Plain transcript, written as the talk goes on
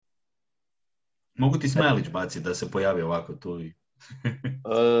Mogu ti Smajlić baciti da se pojavi ovako tu.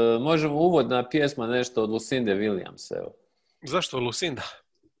 Možemo uvodna pjesma nešto od Lucinde Williams, evo. Zašto Lucinda?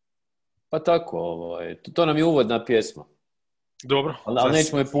 Pa tako, to nam je uvodna pjesma. Dobro. Ali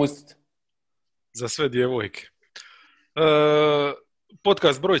nećemo je pustiti. Za sve djevojke.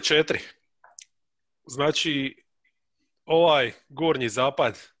 Podcast broj 4. Znači, ovaj gornji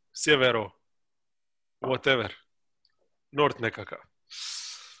zapad, sjevero, whatever, nord nekakav.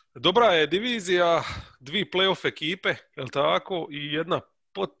 Dobra je divizija, 2 playoff ekipe, jel tako, i jedna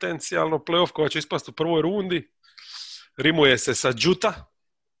potencijalno playoff koja će ispasti u prvoj rundi. Rimuje se sa Džuta.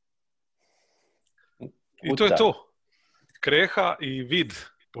 I to je to. Kreha i Vid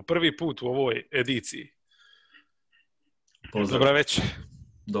po prvi put u ovoj ediciji. Pozdrav. Dobra večer.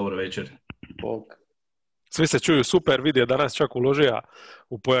 Dobro večer. Bog. Svi se čuju super, Vid je danas čak uložio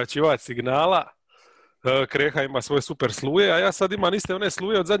u pojačivač signala. Kreha ima svoje super sluje, a ja sad imam iste one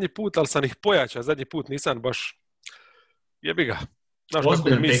sluje od zadnji put, ali sam ih pojačao. Zadnji put nisam baš... Jebi ga.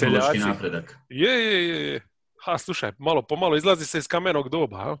 Ozbiljan tehnološki napredak. Je. Ha, slušaj, malo po malo izlazi se iz kamenog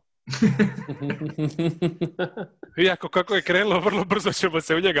doba, a? Iako kako je krenulo, vrlo brzo ćemo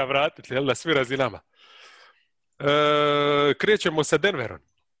se u njega vratiti, jel, na svi razinama. Krećemo sa Denverom.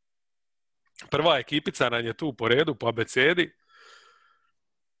 Prva ekipica nam je tu po redu, po abecedi.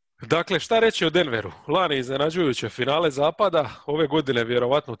 Dakle, šta reći o Denveru? Lani iznenađujuće finale zapada, ove godine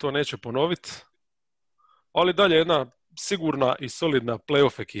vjerovatno to neće ponoviti, ali dalje jedna sigurna i solidna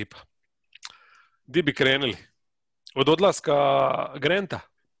playoff ekipa. Di bi krenuli? Od odlaska Granta?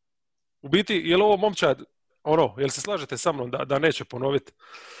 U biti, je li ovo momčad, jel se slažete sa mnom da neće ponoviti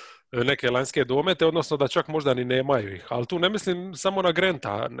neke lanjske domete, odnosno da čak možda ni nemaju ih, ali tu ne mislim samo na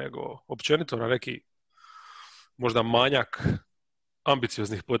Granta, nego općenito na neki možda manjak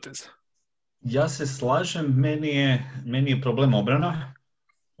ambicioznih poteza. Ja se slažem, meni je problem obrana,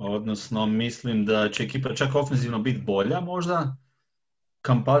 odnosno mislim da će ekipa čak ofenzivno biti bolja možda.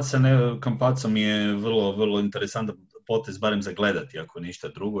 Campazzo mi je vrlo, vrlo interesantan potez, barem za gledati, ako ništa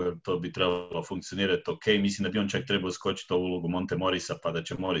drugo, jer to bi trebalo funkcionirati ok. Mislim da bi on čak trebao skočiti ovu ulogu Monte Morisa, pa da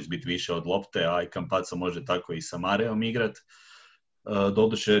će Moris biti više od lopte, a i Campazzo može tako i sa Mareom igrati.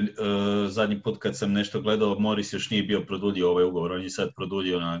 Doduše, zadnji put kad sam nešto gledao, Moris još nije bio produljio ovaj ugovor, on je sad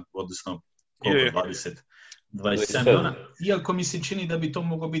produljio na, odnosno, koliko, 27 dana. Iako mi se čini da bi to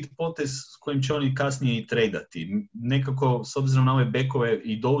mogao biti potez s kojim će oni kasnije i tradati. Nekako, s obzirom na ove bekove,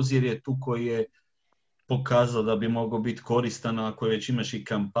 i Dozier je tu koji je pokazao da bi mogao biti koristan, ako već imaš i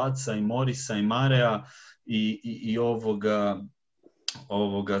Campazza, i Morisa, i Marea, i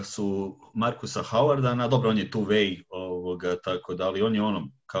ovoga su Marcusa Howarda, dobro, on je tu vej, tako da, ali on je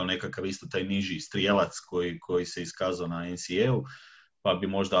kao nekakav isto taj niži strijelac koji se iskazao na NCAA-u, pa bi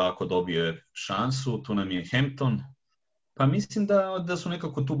možda ako dobio šansu, tu nam je Hampton, pa mislim da su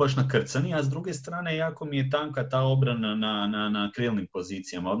nekako tu baš nakrcani, a s druge strane jako mi je tanka ta obrana na krilnim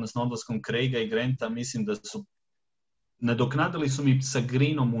pozicijama, odnosno odlaskom Craiga i Granta, mislim da su nadoknadili su mi sa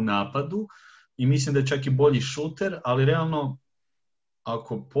Greenom u napadu i mislim da je čak i bolji šuter, ali realno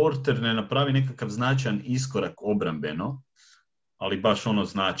ako Porter ne napravi nekakav značajan iskorak obrambeno, ali baš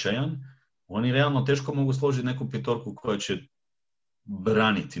značajan, oni realno teško mogu složiti neku petorku koja će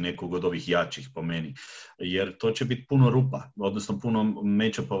braniti nekog od ovih jačih po meni, jer to će biti puno rupa, odnosno puno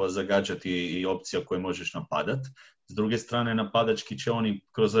match-upova zagađati i opcija koje možeš napadat. S druge strane, napadački će oni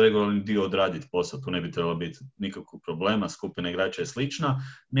kroz regularni dio odraditi posao, tu ne bi trebalo biti nikakvog problema, skupina igrača je slična.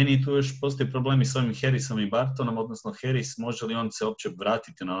 Meni tu još postoji problemi s ovim Harrisom i Bartonom, odnosno Harris, može li on se uopće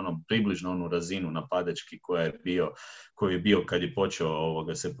vratiti na približno onu razinu napadački koji je bio kad je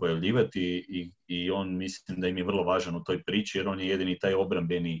počeo se pojavljivati i on mislim da im je vrlo važan u toj priči, jer on je jedini taj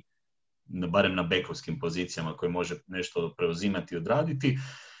obrambeni, barem na bekovskim pozicijama, koji može nešto preuzimati i odraditi.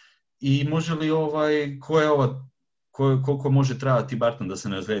 I može li koliko može trajati Barton da se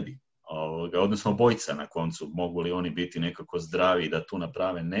ne ozlijedi, odnosno obojica na koncu, mogu li oni biti nekako zdravi da tu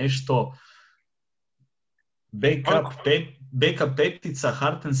naprave nešto. Backup petica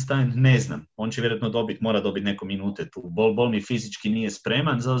Hartenstein, ne znam, on će vjerojatno mora dobiti neko minute tu, Bol mi fizički nije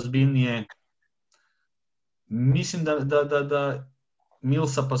spreman za ozbiljnije. Mislim da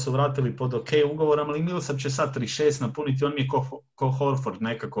Millsapa pa su vratili pod ok ugovorom, ali Millsap će sad 36 napuniti, on mi je ko Horford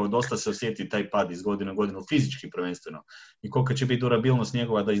nekako, dosta se osjeti taj pad iz godine u godinu, fizički prvenstveno. I kolika će biti durabilnost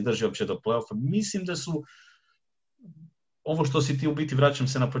njegova da izdrži uopće do play-offa. Mislim da su, ovo što si ti u biti, vraćam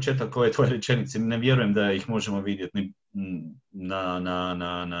se na početak ove tvoje rečenice, ne vjerujem da ih možemo vidjeti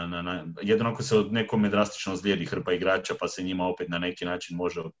jedno ako se od nekome drastično ozlijedi hrpa igrača, pa se njima opet na neki način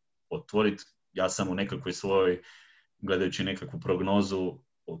može otvoriti. Ja sam u nekakvoj svojoj, gledajući nekakvu prognozu,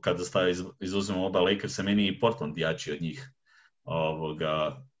 kada izuzmemo oba Lakersa, meni i Portland jači od njih.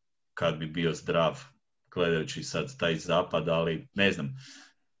 kad bi bio zdrav, gledajući sad taj zapad, ali ne znam.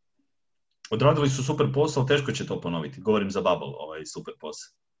 Odradili su super posao, teško će to ponoviti. Govorim za Bubble, ovaj super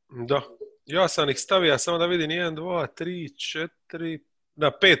posao. Da. Ja sam ih stavio, samo da vidim, 1, 2, 3, 4,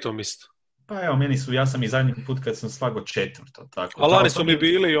 na 5. mjestu. Pa evo, ja sam i zadnji put kad sam slago 4. Tako. A lani su mi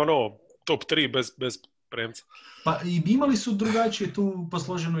bili top 3 bez premca. Pa i imali su drugačije tu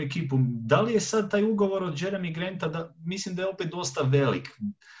posloženu ekipu. Da li je sad taj ugovor od Jeremy Granta, mislim da je opet dosta velik.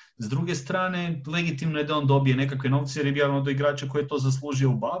 S druge strane, legitimno je da on dobije nekakve novce jer je bio od igrača koji je to zaslužio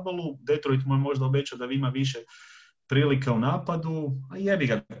u Bubble-u. Detroit mu je možda obećao da ima više prilika u napadu, a jebi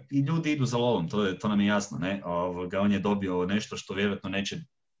ga, i ljudi idu za lovom, to nam je jasno, ne? On je dobio nešto što vjerojatno neće,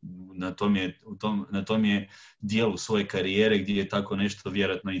 na tom je dijelu svoje karijere gdje je tako nešto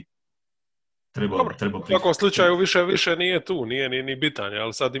vjerojatno i treba u svakom slučaju više nije tu, nije ni bitan,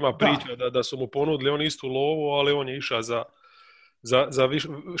 ali sad ima priča da su mu ponudili on istu lovu, ali on je išao za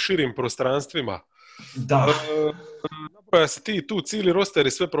širim prostranstvima. Da. Napravio se ti tu cijeli roster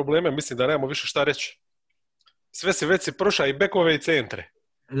i sve probleme, mislim da nemamo više šta reći. Sve si već prošao i bekove i centre.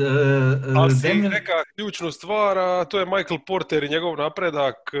 Ali si neka ključnu stvar, a to je Michael Porter i njegov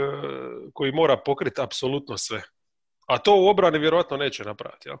napredak koji mora pokriti apsolutno sve. A to u obrani vjerojatno neće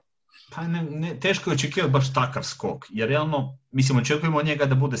napraviti, jel? Pa teško je očekivati baš takav skok, jer realno, mislim, očekujemo od njega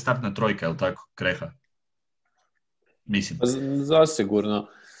da bude startna trojka, jel tako, Kreha? Mislim. Zasigurno.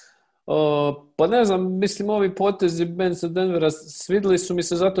 Pa ne znam, mislim, ovi potezi Benza Denvera svidjeli su mi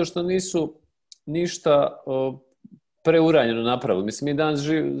se zato što nisu ništa preuranjeno napravili. Mislim, mi danas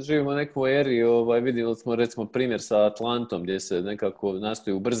živimo u nekoj eri, vidjeli smo recimo primjer sa Atlantom gdje se nekako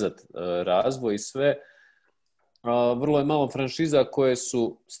nastoji ubrzati razvoj i sve. Vrlo je malo franšiza koje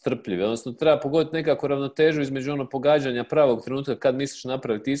su strpljive. Odnosno, treba pogoditi nekako ravnotežu između pogađanja pravog trenutka kad misliš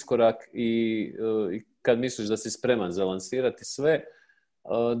napraviti iskorak i kad misliš da si spreman za lansirati sve.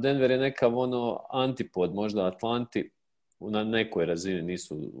 Denver je nekav antipod, možda Atlanti, na nekoj razini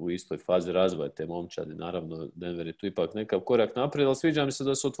nisu u istoj fazi razvoja te momčadi. Naravno, Denver je tu ipak nekav korak naprijed, ali sviđa mi se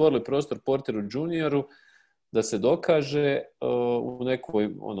da su otvorili prostor Porteru junioru da se dokaže u nekoj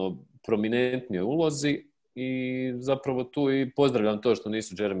prominentnijoj ulozi i zapravo tu i pozdravljam to što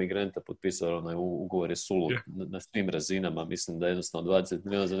nisu Jeremy Granta potpisali onaj ugovor je sulud na svim razinama. Mislim da je jednostavno 20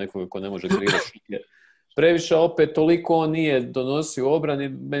 milijuna za nekoga ko ne može kreirati previše, opet toliko on nije donosio u obrani,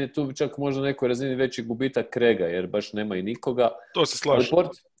 meni tu čak možda na nekoj razini veći gubitak Krega, jer baš nema i nikoga. To se slaže.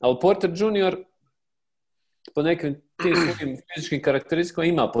 Ali Porter Junior po nekim tim svojim fizičkim karakteristikama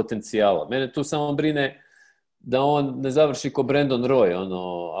ima potencijala. Mene tu samo brine da on ne završi ko Brandon Roy,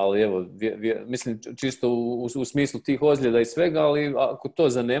 ali evo, mislim čisto u smislu tih ozljeda i svega, ali ako to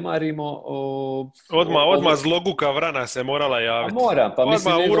zanemarimo... Odmah zloguka vrana se morala javiti. Mora, pa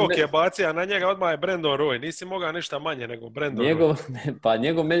mislim... Odmah urok je bacija na njega, odmah je Brandon Roy. Nisi mogao ništa manje nego Brandon Roy. Pa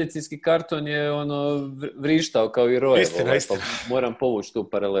njegov medicinski karton je vrištao kao i Roy. Istina. Pa moram povući tu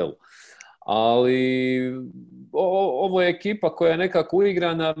paralelu. Ali ovo je ekipa koja je nekako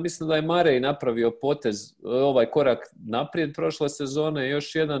uigrana, mislim da je Murray napravio potez, ovaj korak naprijed prošle sezone,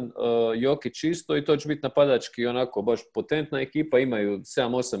 još jedan Jokić isto i to će biti napadački onako baš potentna ekipa, imaju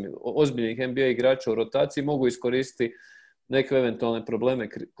 7-8 ozbiljnih NBA igrača u rotaciji, mogu iskoristiti neke eventualne probleme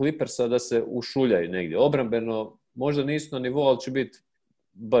Clippersa da se ušuljaju negdje. Obrambeno možda nisu na nivou, ali će biti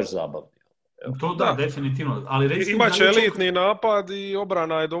baš zabavni. To da, definitivno. Ali imaće elitni napad i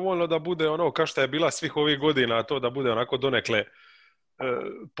obrana je dovoljno da bude kao što je bila svih ovih godina, to da bude onako donekle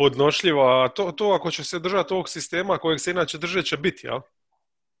podnošljiva. To ako će se držati ovog sistema kojeg se inače drže će biti, jel?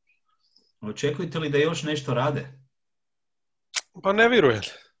 Očekujete li da još nešto rade? Pa ne vjerujem.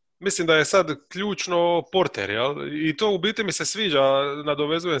 Mislim da je sad ključno Porter, jel? I to u biti mi se sviđa,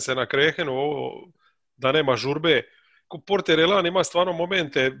 nadovezujem se na Krehenu, da nema žurbe. Porter Elan ima stvarno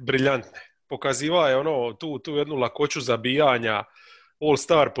momente briljantne. Pokaziva je tu jednu lakoću zabijanja,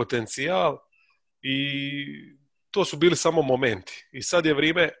 all-star potencijal i to su bili samo momenti. I sad je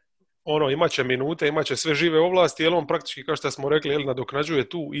vrijeme, imaće minute, imaće sve žive ovlasti, jer on praktički, kao što smo rekli, nadoknađuje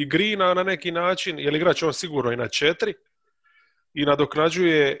tu i Greena na neki način, jer igrač on sigurno i na 4 i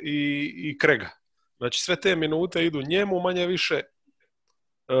nadoknađuje i Krega. Znači sve te minute idu njemu manje više.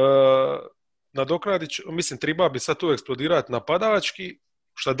 Nadoknadit, mislim, treba bi sad tu eksplodirati napadački,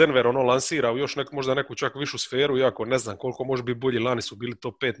 što Denver lansira u još možda neku čak višu sferu, iako ne znam koliko može biti bolji, lani su bili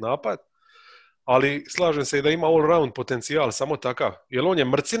top 5 napad, ali slažem se i da ima all round potencijal, samo takav. Jer on je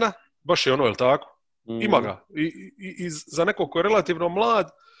mrcina, baš je jel tako? Ima ga. I za nekog koji je relativno mlad,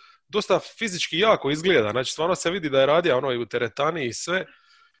 dosta fizički jako izgleda, znači stvarno se vidi da je radio i u teretani i sve.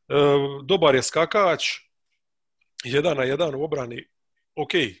 Dobar je skakač, 1-na-1 u obrani.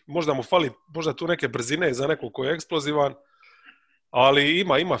 Ok, možda mu fali možda tu neke brzine za nekog koji je eksplozivan, ali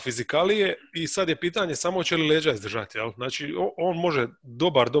ima fizikalije i sad je pitanje samo hoće li leđa izdržati. Jel? Znači, on može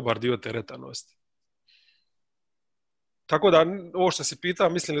dobar dio tereta nositi. Tako da, ovo što si pitao,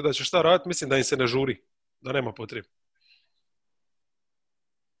 mislim li da će šta raditi, mislim da im se ne žuri, da nema potrebe.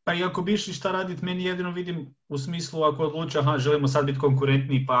 Pa i ako bi išli šta raditi, meni jedino vidim u smislu ako odluče, želimo sad biti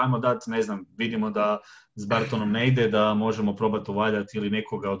konkurentniji, pa ajmo dati, ne znam, vidimo da s Bartonom ne ide, da možemo probati uvaljati ili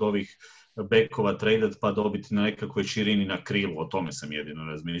nekoga od ovih bekova tradat pa dobiti na nekakvoj širini na krilu, o tome sam jedino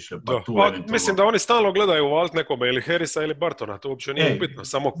razmišljao. Mislim da oni stalno gledaju uvaliti nekome, ili Harrisa ili Bartona, to uopće nije upitno,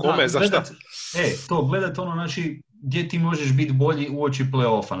 samo kome, za šta. Gledat ono, znači, gdje ti možeš biti bolji uoči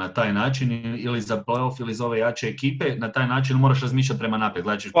play-offa na taj način, ili za play-off ili za ove jače ekipe, na taj način moraš razmišljati prema naprijed.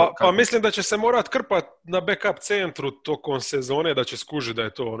 Pa mislim da će se morat krpat na backup centru tokom sezone, da će skužiti da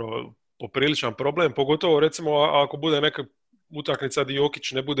je to popriličan problem, pogotovo recimo ako bude neka utakmica di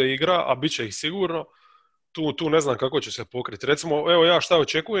Jokić ne bude igra, a bit će ih sigurno, tu ne znam kako će se pokriti. Recimo, evo ja šta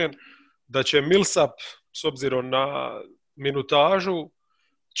očekujem, da će Millsap, s obzirom na minutažu,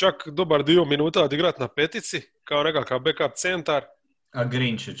 čak dobar dio minuta odigrati na petici, kao nekakav backup centar. A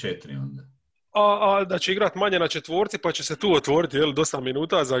Green će 4 onda. A da će igrati manje na četvorci, pa će se tu otvoriti dosta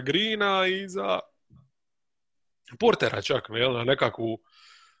minuta za Greena i za Portera čak, na nekakvu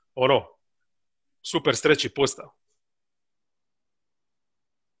super streći postav.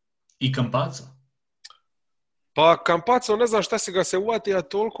 I Campazzo? Pa Campazzo, ne znam šta si ga se uvati, a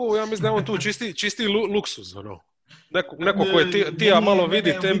toliko, ja mislim da je on tu čisti luksuz, Neko ko je tija malo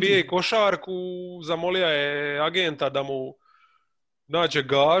vidi NBA košarku, zamolio je agenta da mu nađe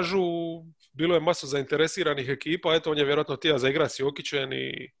gažu, bilo je masu zainteresiranih ekipa, eto on je vjerojatno tija za igrat s Jokićem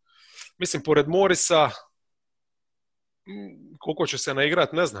i mislim, pored Morisa, koliko će se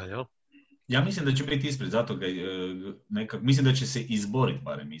naigrat, ne znam, jel? Ja mislim da će biti ispred, zato ga mislim da će se izboriti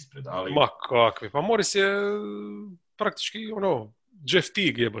barem ispred, ali... Ma kakvi, pa Morris je praktički Jeff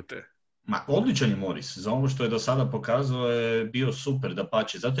Teague jebote. Ma odličan je Morris, za ovo što je do sada pokazao je bio super da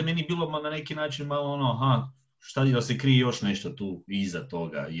pače, zato je meni bilo na neki način malo šta da se krije još nešto tu iza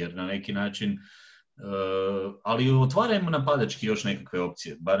toga, jer na neki način, ali otvarajmo napadački još nekakve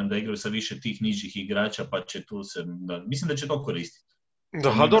opcije, barem da igraju sa više tih nižih igrača, pa će tu se, mislim da će to koristiti.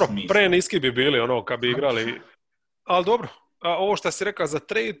 Da, dobro, pre niski bi bili kad bi igrali, ali dobro, a ovo što si rekao za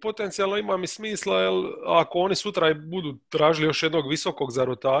trade potencijalno ima mi smisla, jer ako oni sutra budu tražili još jednog visokog za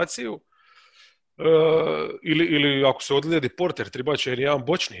rotaciju, ili ako se odlijedi Porter, treba će jedan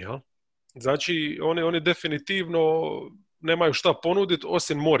bočni, jel? Znači oni definitivno nemaju šta ponuditi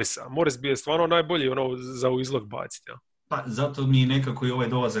osim Morisa. Morris bi je stvarno najbolji za u izlog baciti. Ja? Pa zato mi nekako i ovaj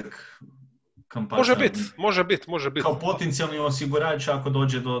dolazak Campazza može biti. Kao potencijalni osigurač ako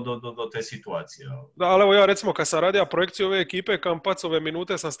dođe do te situacije. Da, ali evo ja recimo kad sam radio projekciju ove ekipe, Campazzove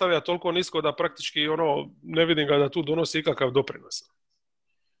minute sam stavio toliko nisko da praktički ne vidim ga da tu donosi ikakav doprinos.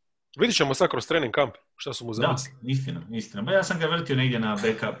 Vidit ćemo sad kroz trening kamp šta su mu zamislili. Da, istina. Ba ja sam ga vrtio negdje na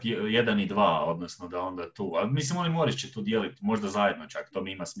backup 1 i 2, odnosno da onda tu. Ali mislim, oni Morris će tu dijeliti, možda zajedno čak, to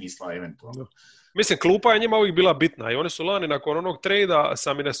mi ima smisla eventualno. Mislim, klupa je njima uvijek bila bitna i oni su lani nakon onog trejda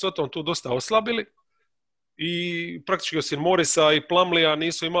sa Minnesotom tu dosta oslabili i praktički osim Morrisa i Plumleya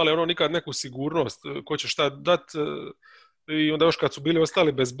nisu imali nikad neku sigurnost ko će šta dati i onda još kad su bili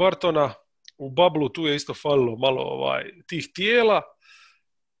ostali bez Bartona, u bablu tu je isto falilo malo tih tijela.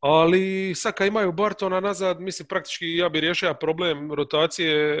 Ali sad kad imaju Bartona nazad, mislim praktički ja bi riješio problem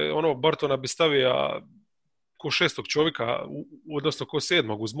rotacije, Bartona bi stavio ko 6. čovjeka, odnosno ko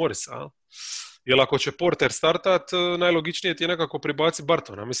 7. uz Morisa. Jer ako će Porter startat, najlogičnije ti je nekako pribaci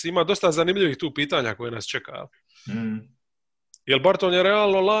Bartona. Mislim, ima dosta zanimljivih tu pitanja koje nas čeka. Jer Barton je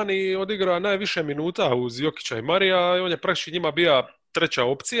realno lani odigrao najviše minuta uz Jokića i Marija i on je praktički njima bio treća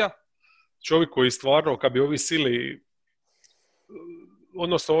opcija. Čovjek koji stvarno, kad bi ovi sili...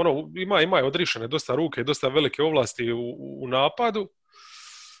 Odnosno, ima odrišene dosta ruke i dosta velike ovlasti u napadu.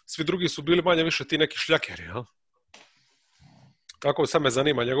 Svi drugi su bili manje više ti neki šljakeri, ja? Tako sad me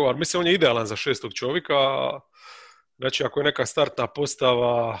zanima njegova. Mislim, on je idealan za 6. čovjeka. Znači, ako je neka startna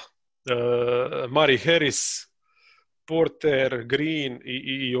postava Mari Harris, Porter, Green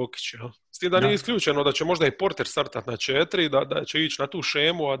i Jokić, ja? S tim da nije isključeno da će možda i Porter startat na 4, da će ići na tu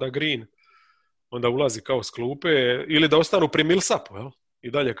šemu, a da Green onda ulazi kao s klupe, ili da ostanu pri Millsapu, jel?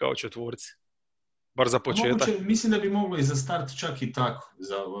 I dalje kao četvorci. Bar za početak. Mislim da bi moglo i za start čak i tako,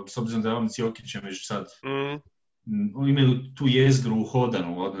 s obzirom da je on s Jokićem već sad imaju tu jezgru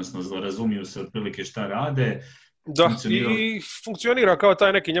uhodanu, odnosno razumiju se otprilike šta rade. Da, i funkcionira kao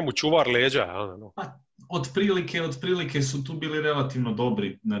taj neki njemu čuvar leđa. Pa, otprilike su tu bili relativno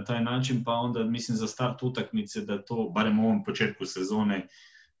dobri na taj način, pa onda mislim za start utakmice da to, barem u ovom početku sezone,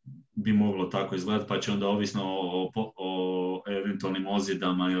 bi moglo tako izgledati, pa će onda ovisno o eventualnim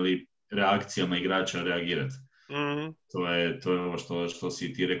ozljedama ili reakcijama igrača reagirati. To je ovo što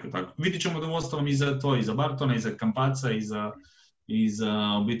si ti rekao. Tako. Vidit ćemo da uostalom i za to, i za Bartona, i za Kampaca, i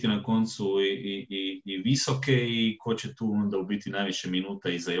za u biti na koncu i Visoke, i ko će tu onda u biti najviše minuta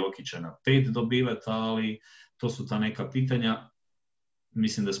i za Jokića na 5 dobivati, ali to su ta neka pitanja.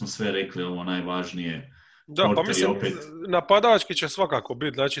 Mislim da smo sve rekli ovo najvažnije. Da, pa mislim, napadački će svakako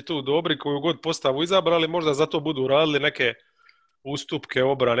biti, znači tu dobri koju god postavu izabrali, možda zato budu radili neke ustupke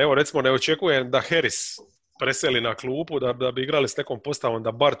obrane. Evo recimo ne očekujem da Harris preseli na klupu, da bi igrali s nekom postavom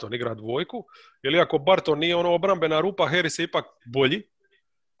da Barton igra dvojku, jer iako Barton nije ono obrambena rupa, Harris je ipak bolji,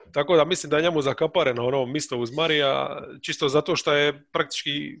 tako da mislim da je njemu zakapareno ono misto uz Marija, čisto zato što je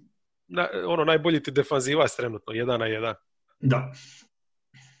praktički najbolji ti defanzivac trenutno, 1-1. Da.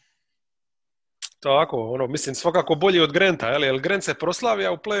 Tako, mislim, svakako bolji od Granta, jer Grant se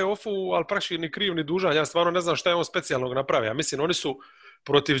proslavija u play-offu, ali praktički ni kriv ni dužan, ja stvarno ne znam šta je on specijalnog napravio. Mislim, oni su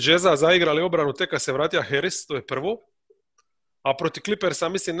protiv Jazza zaigrali obranu tek kad se vratio Harris, to je prvo, a protiv Clippersa,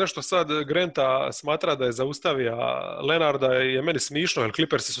 mislim, nešto sad Granta smatra da je zaustavio Lenarda, je meni smišno, jer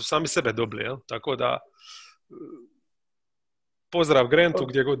Clippersi su sami sebe dobili, jel? Tako da pozdrav Grantu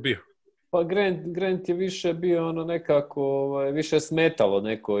gdje god bio. Pa Grant je više bio ono nekako, više smetalo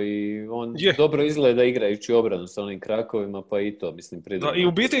neko i on dobro izgleda igrajući obranu sa onim krakovima, pa i to, mislim, pridobno. I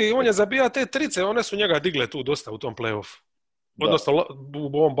u biti on je zabija te trice, one su njega digle tu dosta u tom play-offu. Odnosno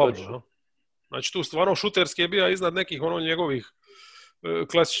u ovom bublu. Znači tu stvarno šuterski je bio iznad nekih njegovih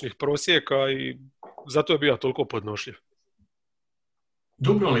klasičnih prosjeka i zato je bio toliko podnošljiv.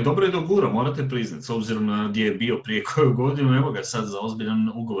 Dobro, ali dobro je dogura, morate priznati, s obzirom na gdje je bio prije koju godinu, evo ga sad za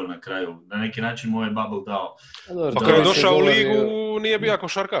ozbiljan ugovor na kraju. Na neki način mu je bubble dao. Pa kad je došao u ligu, nije bio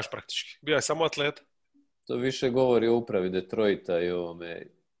košarkaš praktički, bio je samo atlet. To više govori o upravi Detroita i ovome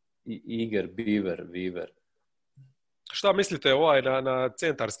Iger, Weaver. Šta mislite na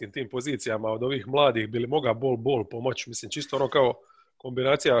centarskim tim pozicijama od ovih mladih, bi li moga bol pomoći? Mislim, čisto kao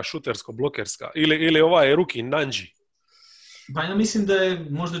kombinacija šutersko-blokerska. Ili ruki Nanji. Pa ja mislim da je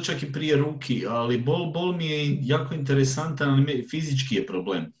možda čak i prije ruki, ali bol mi je jako interesantan, ali fizički je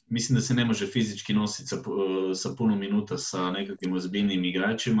problem. Mislim da se ne može fizički nositi sa puno minuta sa nekakvim ozbiljnim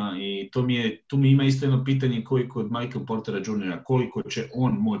igračima i tu mi ima isto jedno pitanje koji kod Michael Portera Jr. koliko će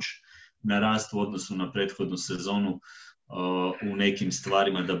on moći narasti u odnosu na prethodnu sezonu u nekim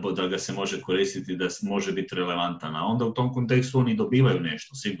stvarima da ga se može koristiti, da može biti relevantan. A onda u tom kontekstu oni dobivaju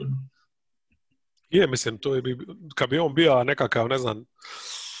nešto, sigurno. Je, mislim, to je kad bi on bio nekakav, ne znam,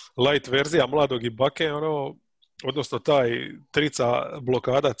 light verzija mladog Ibake, odnosno taj trica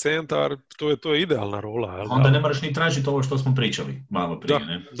blokada centar, to je idealna rola. Jel? Onda ne moraš ni tražiti ovo što smo pričali malo prije,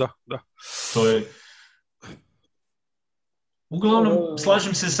 ne? Da. To je... Uglavnom,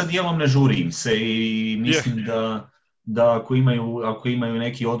 slažem se sa dijelom, ne žurim se i mislim da ako imaju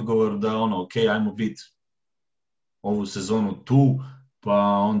neki odgovor da ajmo biti ovu sezonu tu, pa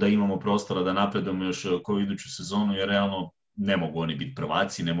onda imamo prostora da napredujemo još koju iduću sezonu, jer realno ne mogu oni biti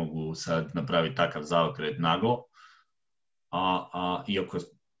prvaci, ne mogu sad napraviti takav zaokret naglo, a iako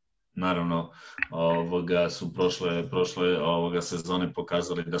naravno su prošle sezone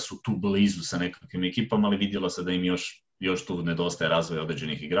pokazali da su tu blizu sa nekakvim ekipama, ali vidjelo se da im još tu nedostaje razvoja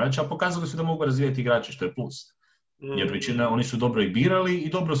određenih igrača, a pokazali su da mogu razvijati igrače, što je plus. Jer većina, oni su dobro i birali i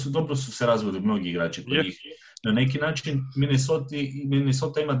dobro su se razvili mnogi igrači kod njih. Na neki način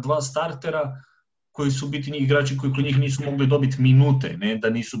Minnesota ima 2 startera koji su biti igrači koji kod njih nisu mogli dobiti minute, ne da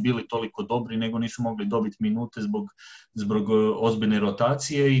nisu bili toliko dobri, nego nisu mogli dobiti minute zbog ozbiljne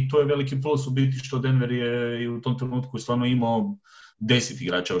rotacije i to je veliki plus u biti što Denver je u tom trenutku stvarno imao 10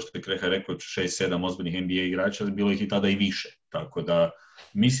 igrača, što je Kreha rekao, 6-7 ozbiljnih NBA igrača, bilo ih i tada i više. Tako da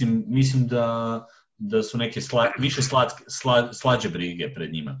mislim da su neke više slađe brige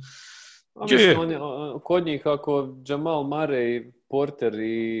pred njima. Kod njih ako Jamal Murray, Porter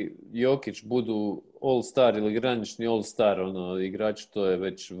i Jokić budu all-star ili granični all-star igrači, to je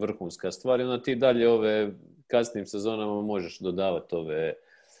već vrhunska stvar i onda ti dalje ove kasnim sezonama možeš dodavati ove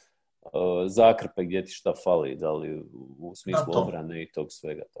zakrpe gdje ti šta fali, da li u smislu obrane i tog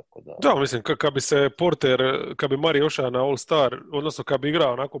svega, tako da. Da, mislim, kad bi se Porter, kad bi Murray ošao na all-star, odnosno kad bi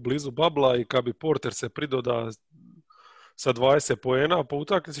igrao onako blizu babla i kad bi Porter se pridoda sa 20 poena po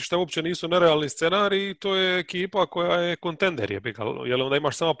utakmici, što uopće nisu nerealni scenariji, to je ekipa koja je kontender, jer onda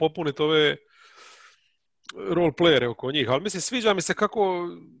imaš samo popuniti ove role playere oko njih, ali mislim, sviđa mi se kako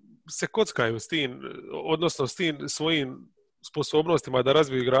se kockaju s tim, odnosno s tim svojim sposobnostima da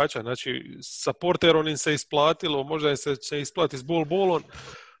razviju igrača, znači sa Porterom im se isplatilo, možda im se isplati s bolom,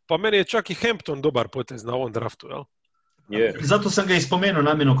 pa meni je čak i Hampton dobar potez na ovom draftu, jel? Zato sam ga ispomenuo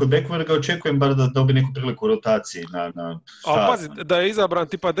namjerno kod Bekova, jer ga očekujem bar da dobi neku priliku u rotaciji na ali pazi, da je izabran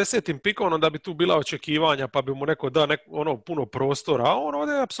tipa 10. pikom, onda bi tu bila očekivanja, pa bi mu neko da puno prostora, a on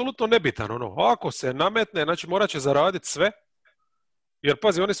ovdje je apsolutno nebitan. Ako se nametne, znači morat će zaraditi sve, jer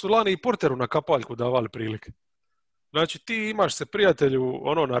pazi, oni su lani i Porteru na kapaljku davali prilike. Znači ti imaš se prijatelju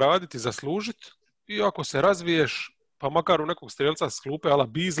naraditi, zaslužiti, i ako se razviješ, pa makar u nekog strelca s klupe, ala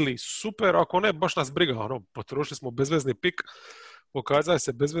Beasley, super, ako ne, baš nas briga, potrošili smo bezvezni pik, pokazuje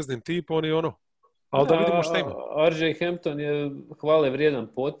se bezveznim tipom i ali da vidimo šta ima. RJ Hampton je hvale vrijedan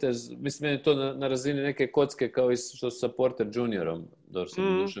potez, mislim, meni je to na razini neke kocke kao i što su sa Porter Juniorom, došli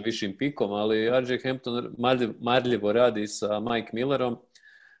višim pikom, ali RJ Hampton marljivo radi sa Mike Millerom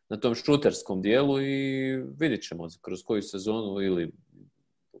na tom šuterskom dijelu i vidit ćemo kroz koju sezonu ili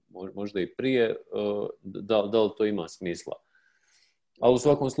možda i prije, da li to ima smisla. Ali u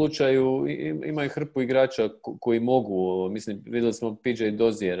svakom slučaju imaju hrpu igrača koji mogu, mislim, vidjeli smo PJ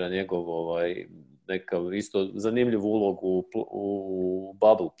Doziera, njegov nekav isto zanimljivu ulogu u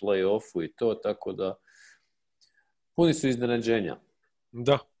bubble play-offu i to, tako da puni su iznenađenja.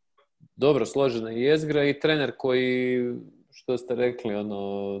 Da. Dobro složena jezgra i trener koji, što ste rekli,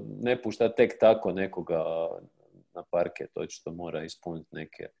 ne pušta tek tako nekoga na parket, očito mora ispuniti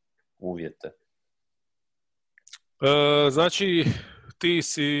neke uvjete. Znači, ti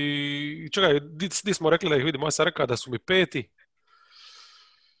si... Čekaj, di smo rekli da ih vidimo? Ja sam rekao da su mi 5.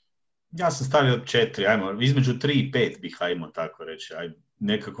 Ja sam stavio 4, ajmo, između 3 i 5 bih, ajmo tako reći. Ajmo,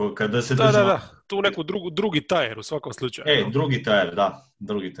 nekako, kada se držimo... Da, tu neku drugi tajer u svakom slučaju.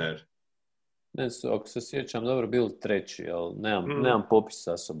 Drugi tajer. Ne su, ako se sjećam, dobro, bili 3, ali nemam popis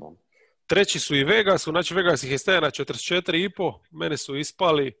sa sobom. 3 su i Vegasu, znači Vegas ih je staja na 44,5, mene su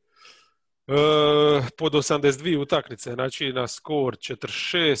ispali pod 82 utakmice, znači na skor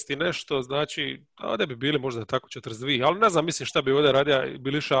 46 i nešto, znači ovdje bi bili možda tako 42, ali ne znam, mislim šta bi ovdje radio,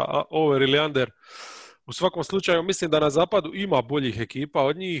 biliša over ili under. U svakom slučaju mislim da na zapadu ima boljih ekipa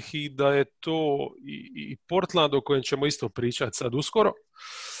od njih i da je to i Portland o kojem ćemo isto pričati sad uskoro,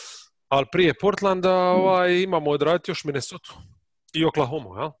 ali prije Portlanda imamo odraditi još Minnesota i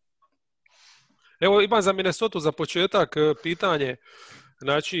Oklahoma, jel? Evo imam za Minnesota za početak pitanje,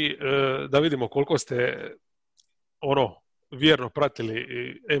 znači da vidimo koliko ste vjerno pratili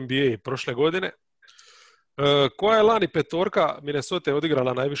NBA prošle godine. Koja je lani petorka Minnesota je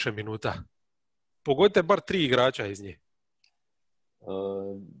odigrala najviše minuta? Pogodite bar 3 igrača iz nje.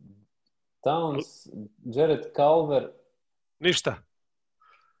 Towns, Jared Culver. Ništa.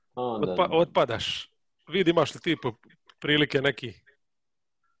 Otpadaš. Vidi, imaš li ti prilike neki?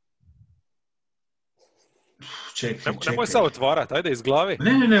 Čekaj. Nemoj sad otvarati, ajde iz glave.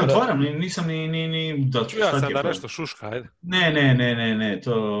 Ne, otvaram, nisam ni Čuja sam da nešto šuška, ajde. Ne,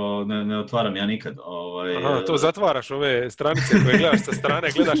 to ne otvaram ja nikad. Aha, to zatvaraš ove stranice koje gledaš sa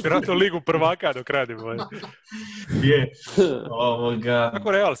strane, gledaš vjerojatno Ligu prvaka dok radimo. Je.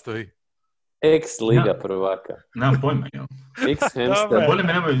 Kako Real stoji? Ex-Liga prvaka. Nemam pojma, jel? Ex-Hamster. Bolje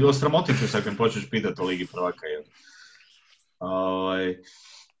me nemoj osramotiti sad kad počneš pitati o Ligi prvaka, jel?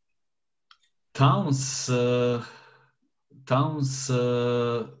 Towns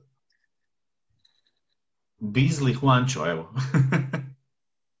Beasley Juancho, evo.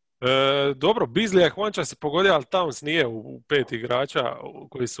 Dobro, Beasley i Juancho se pogodio, ali Towns nije u 5 igrača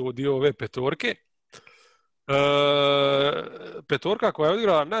koji su dio ove petorke. Petorka koja je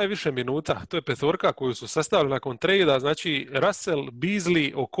odigrala najviše minuta, to je petorka koju su sastavili nakon trejda, znači Russell,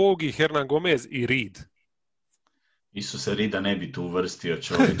 Beasley, Okogie, Hernan Gomez i Reed. Isuse, Rida ne bi tu uvrstio,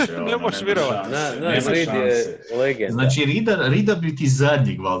 čovječe. Ne možeš vjerovati. Reed je legenda. Znači, Rida bi ti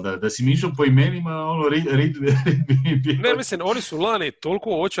zadnjeg, valjda. Da si mi išao po imenima, Reed bi bio... Ne, mislim, oni su lani toliko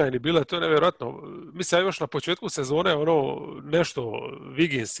očajni bile, to je nevjerojatno. Mislim, ja još na početku sezone, nešto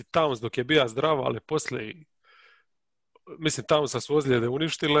Wiggins i Towns dok je bio zdrav, ali poslije, mislim, Townsa su ozljede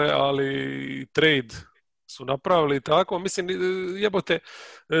uništile, ali trade su napravili tako. Mislim, jebote,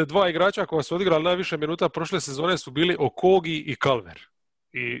 2 igrača koja su odigrali najviše minuta prošle sezone su bili Okogie i Culver.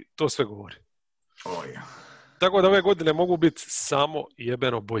 I to sve govori. Tako da ove godine mogu biti samo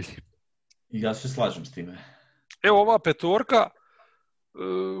jebeno bolji. Ja se slažem s time. Evo ova petorka,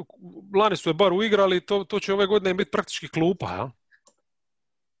 lani su je bar uigrali, to će ove godine biti praktički klupa, ja?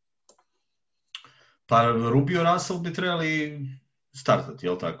 Pa Rubio Russell bi trebali startati,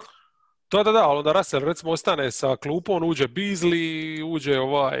 jel tako? Da, ali onda Russell recimo ostane sa klupom, uđe Beasley, uđe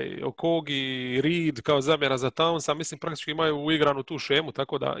Okogie, Reed kao zamjena za Townsa, mislim praktički imaju uigranu tu šemu,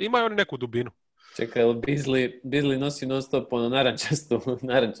 tako da imaju oni neku dubinu. Čekaj, Beasley nosi non stop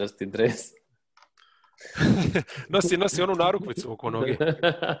narančasti dres. Nosi onu narukvicu oko noge.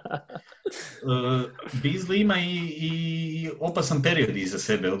 Beasley ima i opasan period iza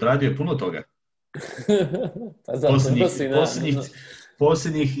sebe, odradio je puno toga. Pa zato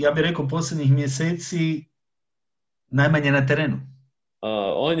posljednjih, ja bih rekao posljednjih mjeseci najmanje na terenu.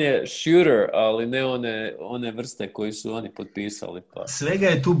 On je shooter, ali ne one vrste koji su oni potpisali. Pa. Svega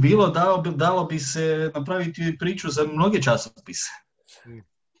je tu bilo, dalo bi se napraviti priču za mnoge časopise.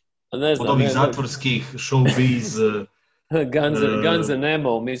 Ne znam, od ovih zatvorskih, showbiz... Guns N'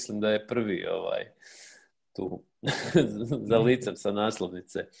 Ammo, mislim da je prvi tu za licem sa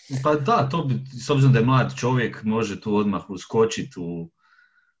naslovnice. Pa da, to bi, s obzirom da je mlad čovjek, može tu odmah uskočiti u...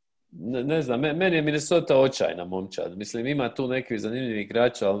 Ne znam, meni je Minnesota očajna momčad. Mislim, ima tu nekih zanimljivih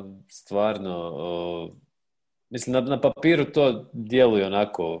igrača, ali stvarno, mislim, na papiru to djeluje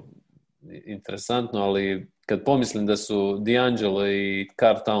onako interesantno, ali kad pomislim da su D'Angelo i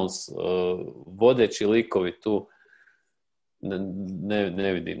Karl Towns vodeći likovi tu,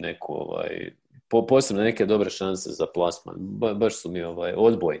 ne vidim neku, posebno neke dobre šanse za plasman. Baš su mi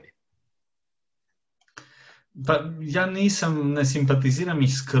odbojni. Pa ja ne simpatiziram ih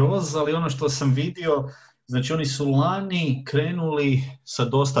skroz, ali ono što sam vidio, znači oni su lani krenuli sa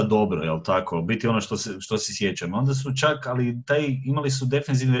dosta dobro, jel tako? Biti ono što se sjećam. Onda su čak, ali imali su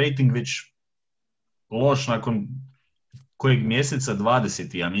defensivni rating već loš nakon kojeg mjeseca,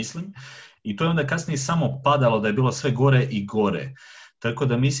 20. ja mislim. I to je onda kasnije samo padalo da je bilo sve gore i gore. Tako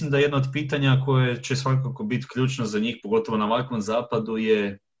da mislim da jedno od pitanja koje će svakako biti ključno za njih, pogotovo na ovakvom zapadu,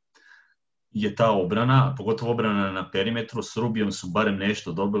 je ta obrana, pogotovo obrana na perimetru. S Rubijom su barem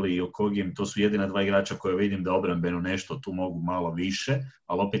nešto dobili i Okogijem, to su jedina dva igrača koje vidim da obranbeno nešto tu mogu malo više,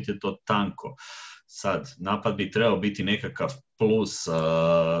 ali opet je to tanko. Sad, napad bi trebao biti nekakav plus,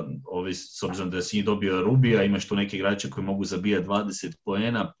 s obzirom da si njih dobio Rubija, imaš tu neke igrače koji mogu zabijati 20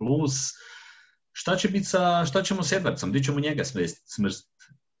 poena plus. Šta ćemo s Edwardsom? Gdje ćemo njega smrstiti?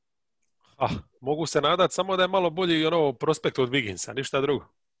 Mogu se nadati samo da je malo bolji prospekt od Wigginsa, ništa drugo.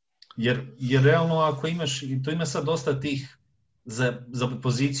 Jer realno ako imaš, to ima sad dosta tih za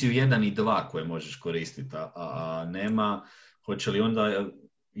poziciju 1 i 2 koje možeš koristiti, a nema, hoće li onda,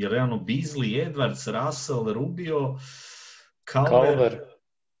 je realno Beasley, Edwards, Russell, Rubio, Culver.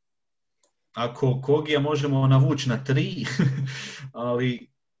 Ako Kogija možemo navući na 3,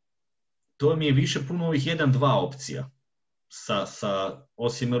 ali to mi je više puno ovih 1-2 opcija.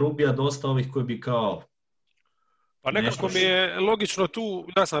 Osim Rubija dosta ovih koji bi kao... Pa nekako mi je logično tu,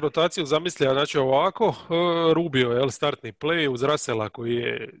 ja sam rotaciju zamislio, znači ovako, Rubio je startni play uz Russella koji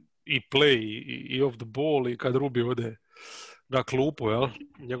je i play i off the ball i kad Rubio ode na klupu,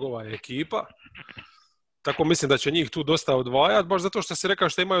 njegova je ekipa. Tako mislim da će njih tu dosta odvajati, baš zato što si rekao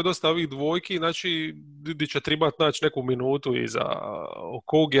što imaju dosta ovih dvojki, znači di će trebati naći neku minutu iza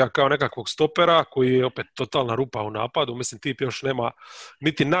Okogija kao nekakvog stopera koji je opet totalna rupa u napadu, mislim tip još nema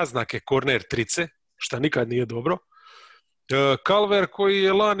niti naznake korner trice, šta nikad nije dobro. Culver koji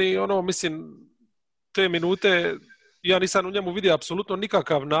je lani, mislim, te minute, ja nisam u njemu vidio apsolutno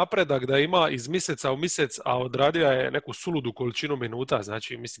nikakav napredak da ima iz mjeseca u mjesec, a odradio je neku suludu količinu minuta,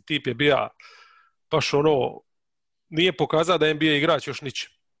 znači, mislim, tip je bio baš nije pokazao da je NBA igrač još ničim.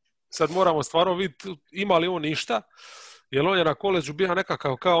 Sad moramo stvarno vidjeti ima li on ništa, jer on je na koleđu bio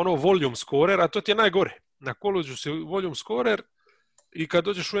nekakav kao volume scorer, a to ti je najgore. Na koleđu si volume scorer i kad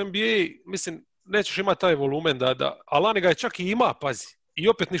dođeš u NBA, mislim, nećeš imati taj volumen a lani ga je čak i ima, pazi, i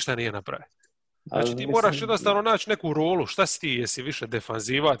opet ništa nije napravio. Znači ti moraš jednostavno naći neku rolu, šta si ti, jesi više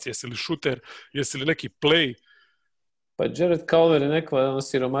defanzivac, jesi li šuter, jesi li neki play. Pa Jared Culver je neka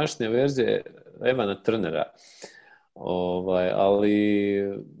siromašnija verzija Evana Turnera, ali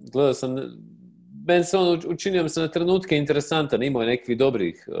gledao sam, Ben se učinio se na trenutke interesantan, imao je nekih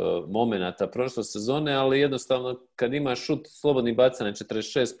dobrih momenata prošle sezone, ali jednostavno kad ima šut slobodnih bacanja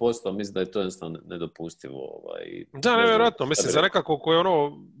 46%, mislim da je to jednostavno nedopustivo. Da, nevjerojatno, mislim za nekako koji je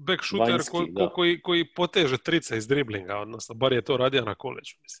back shooter koji poteže trice iz driblinga, odnosno bar je to radio na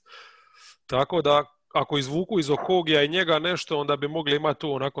koleđu. Tako da ako izvuku iz Okogija i njega nešto, onda bi mogli imati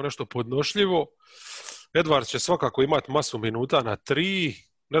tu onako nešto podnošljivo. Edwards će svakako imati masu minuta na 3,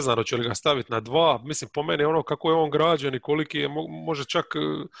 ne znam hoće li ga staviti na 2, mislim po meni kako je on građen i koliki je, može čak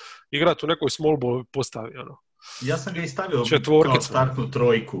igrati u nekoj small ball postavi. Ja sam ga i stavio kao startnu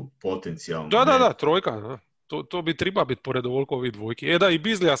trojku potencijalno. Da, trojka, da. To bi treba biti pored ovoliko ovih dvojki. Da, i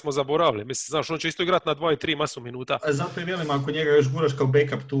Beasleya smo zaboravili. Mislim, znaš, on će isto igrati na 2 i 3 masu minuta. Zato je velim, ako njega još guraš kao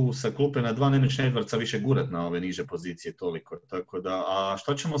backup tu sa klupe na 2, nemaš Edwardsa više gurat na ove niže pozicije toliko. Tako da, a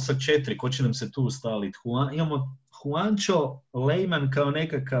što ćemo sa 4? Ko će nam se tu staviti? Imamo Juancho Lehman kao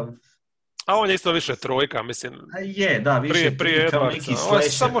nekakav... A on je isto više trojka, mislim. Više prije kao Edwardsa. neki slasher. On je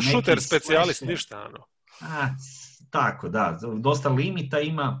samo neki šuter specijalist, slasher. ništa. Tako, da. Dosta limita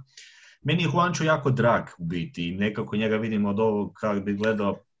ima. Meni je Juancho jako drag u biti i nekako njega vidim od ovog kako bi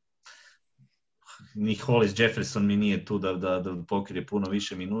gledao. Ni Hollis Jefferson mi nije tu da pokrije puno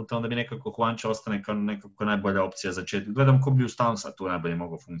više minuta, onda bi nekako Juancho ostane kao nekako najbolja opcija za 4. Gledam ko bi u Stownsa tu najbolje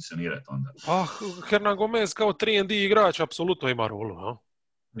mogao funkcionirati onda. Hernan Gomez kao 3&D igrač apsolutno ima rolu, no?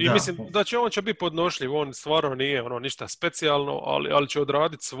 I mislim da će on biti podnošljiv, on stvarno nije ništa specijalno, ali će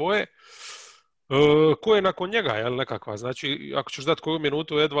odraditi svoje. Ko je nakon njega, jel nekakva? Znači, ako ćeš dati koju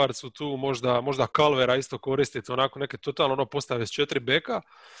minutu Edwardsu tu, možda Calvera isto koristiti, onako neke totalno postave s 4 beka.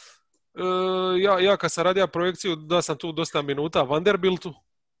 Ja kad sam radio projekciju, da sam tu dosta minuta Vanderbiltu,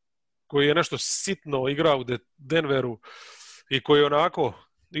 koji je nešto sitno igrao u Denveru i koji je onako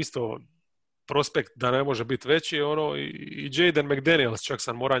isto prospekt da ne može biti veći, i Jaden McDaniels, čak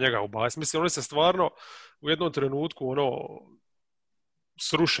sam mora njega ubaciti. Mislim, oni se stvarno u jednom trenutku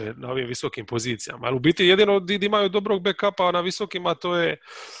sruše na ovim visokim pozicijama. Ali u biti jedino gdje imaju dobrog backupa na visokima, to je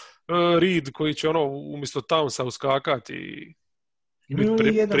Reed koji će umjesto Townsa uskakati i imaju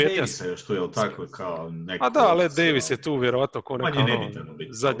li jedan Davisa još tu, je li tako kao neko... ali Davis je tu vjerojatno ko neka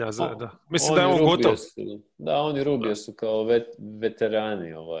zadnja. Mislim da je on gotov. Oni Rubio su kao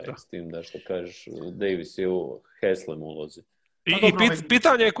veterani s tim da što kažeš, Davis je u Heslem ulozi. I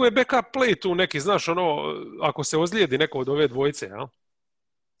pitanje je ko je backup play tu neki, znaš, ako se ozlijedi neko od ove dvojice, ja?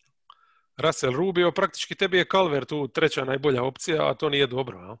 Russell Rubio, praktički tebi je Calvert tu treća najbolja opcija, a to nije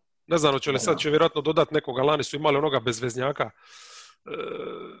dobro, ja? Ne znam, će li sad će vjerojatno dodati nekoga, lani su imali onoga bezveznjaka,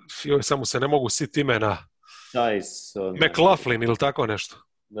 samo se ne mogu siti imena. McLaughlin ili tako nešto.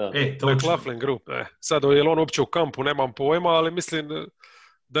 Da. McLaughlin Group. Sad, je li on uopće u kampu, nemam pojma, ali mislim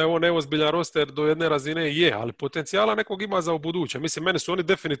da je on neozbiljan roster do jedne razine je, ali potencijala nekog ima za u buduće. Mislim, meni su oni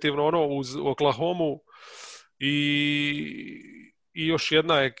definitivno uz Oklahomu i još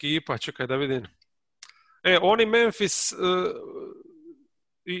jedna ekipa, čekaj da vidim. Oni Memphis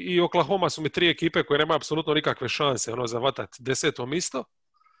i Oklahoma su mi 3 ekipe koje nemaju apsolutno nikakve šanse za vatati 10. mjesto,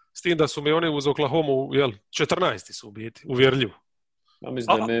 s tim da su mi oni uz Oklahomu 14. su u biti, uvjerljivo. Ja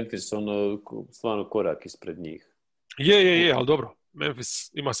mislim da je Memphis stvarno korak ispred njih. Je, ali dobro,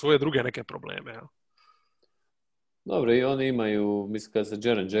 Memphis ima svoje druge neke probleme. Ja. Dobro, i oni imaju, mislim kad se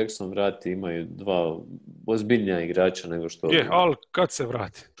Jaren Jackson vrati, imaju 2 ozbiljnija igrača nego što... Je, ali kad se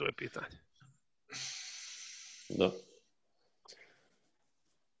vrati, to je pitanje. Da.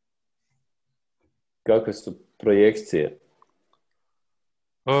 Kakve su projekcije?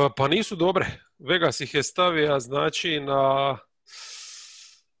 Pa nisu dobre. Vegas ih je stavio, znači, na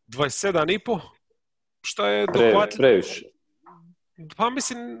 27,5, šta je dohvatljivo. Previše. Pa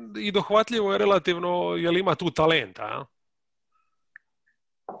mislim i dohvatljivo je relativno, jer ima tu talenta. A?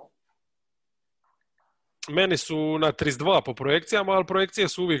 Meni su na 32 po projekcijama, ali projekcije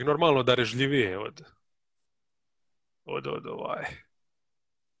su uvijek normalno darežljivije od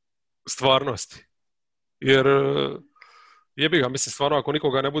stvarnosti. Jer jebi ga, mislim stvarno ako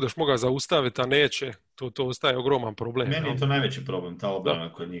nikoga ne budeš mogao zaustaviti, a neće, to ostaje ogroman problem. Meni je to najveći problem, ta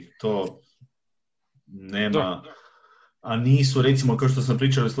obrana kod njih. To nema... Da. A nisu, recimo, kao što sam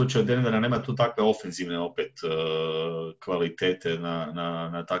pričao u slučaju Denvera, nema tu takve ofenzivne opet kvalitete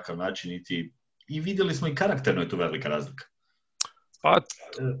na takav način. I vidjeli smo i karakterno je tu velika razlika. Pa,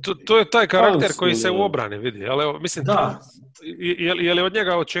 to je taj karakter koji se u obrani vidi. Ali, mislim, je li od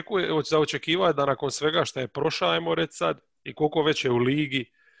njega za očekivati da nakon svega što je prošao, ajmo reći sad, i koliko već je u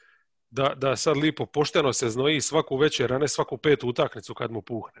ligi, da sad lipo pošteno se znoji svaku večer, a ne svaku 5. utakmicu kad mu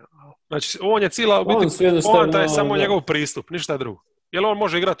puhne. Znači, on je cijela, on je samo njegov pristup, ništa drugo. Jer on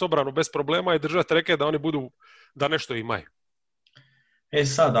može igrati obranu bez problema i držati reke da oni budu, da nešto imaju.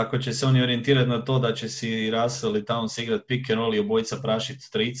 Sad, ako će se oni orijentirati na to da će si Russell i Towns igrati pick and roll i obojica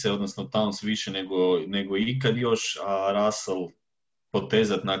prašiti trice, odnosno Towns više nego ikad još, a Russell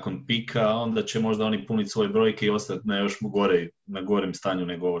potezat nakon pika, onda će možda oni puniti svoje brojke i ostati na gorem stanju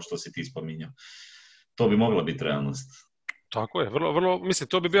nego ovo što si ti spominjao. To bi mogla biti realnost. Tako je, vrlo, mislim,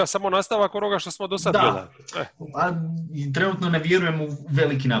 to bi bio samo nastavak onoga što smo do sad gledali. A trenutno ne vjerujem u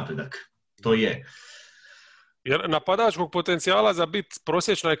veliki napredak. To je. Jer napadačkog potencijala za biti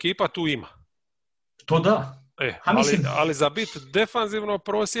prosječna ekipa tu ima. To da. Ali za biti defanzivno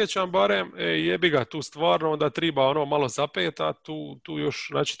prosječan barem, jebi ga tu stvarno, onda treba malo zapet, a tu još,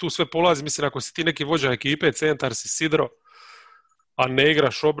 znači tu sve polazi, mislim, ako si ti neki vođa ekipe, centar si sidro, a ne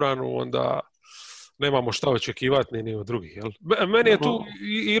igraš obranu, onda nemamo šta očekivati ni od drugih. Jel? Meni je tu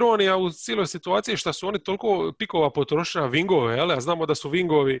ironija u cijeloj situaciji što su oni toliko pikova potrošili na wingove, jel? A znamo da su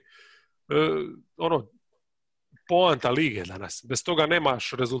wingovi poanta lige danas. Bez toga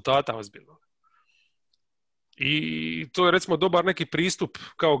nemaš rezultata ozbiljno. I to je recimo dobar neki pristup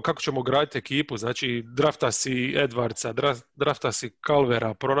kao kako ćemo graditi ekipu. Znači, drafta si Edwardsa, drafta si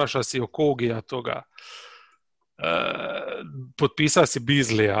Calvera, pronaša si Okogija toga, potpisa si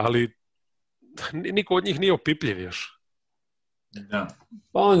Beasleya, ali niko od njih nije opipljiv još. Da.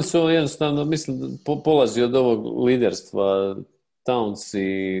 Pa oni su jednostavno, mislim, polazi od ovog liderstva Towns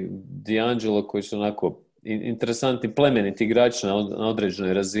i D'Angelo koji su onako interesantni, plemeniti igrači na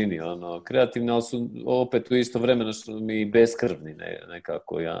određenoj razini, kreativni, ali su opet u isto vremeno su mi beskrvni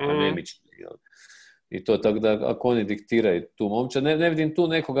nekako, anemični. I to tako da ako oni diktiraju tu momčad, ne vidim tu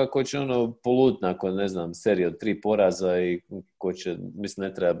nekoga koji će polut nakon, ne znam, serije od 3 poraza i ko će, mislim,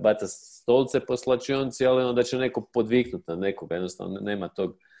 ne treba bacati stolce po slačionci, ali onda će neko podviknuti na nekoga, jednostavno nema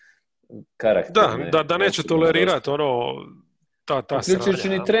tog karaktera. Da neće tolerirati ta uključujući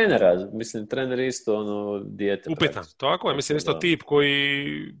ni trenera, mislim, trener je isto dijete. Upitan, tako je, mislim, isto tip koji,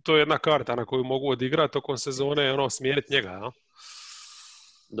 to je jedna karta na koju mogu odigrati tokom sezone, smijeniti njega, ja?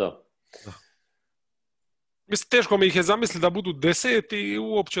 Da. Mislim, teško mi ih je zamisliti da budu 10 i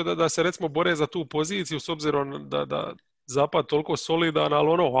uopće da se recimo bore za tu poziciju s obzirom da zapad toliko solidan, ali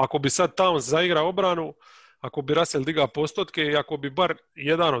ako bi sad Towns zaigra obranu, ako bi Russell digao postotke i ako bi bar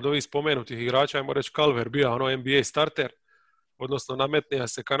jedan od ovih spomenutih igrača, ajmo reći Calver, bio NBA starter, odnosno nametnija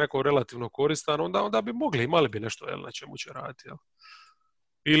se ka neko relativno koristan, onda bi mogli, imali bi nešto na čemu će raditi. Jel?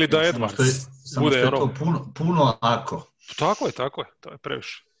 Ili da Edwards bude je to puno ako. Tako je, to je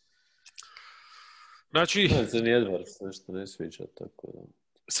previše. Znači, nešto ne sviđa, tako da.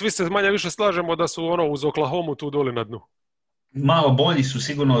 Svi se manje više slažemo da su uz Oklahomu tu doli na dnu. Malo bolji su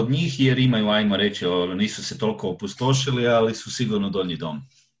sigurno od njih jer imaju, ajmo reći, nisu se toliko opustošili, ali su sigurno donji dom.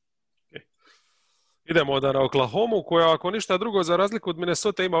 Idemo da na Oklahomu, koja ako ništa drugo za razliku od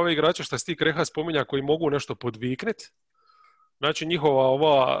Minnesota ima ove igrače što Steve Kreha spominja koji mogu nešto podvikniti. Znači njihova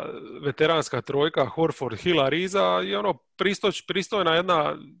ova veteranska trojka Horford, Hill, Ariza je pristojna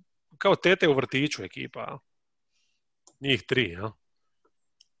jedna kao tete u vrtiću ekipa. Njih 3, ja.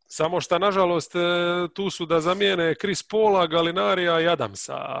 Samo što, nažalost, tu su da zamijene Chris Paula, Gallinarija i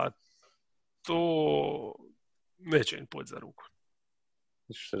Adamsa. To neće im poći za ruku.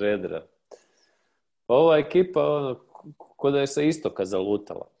 Šredera. Pa ova ekipa, ko da je sa istoka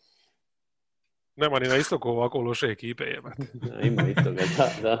zalutala. Nema ni na istoku ovako loše ekipe, jebate. Ima i toga,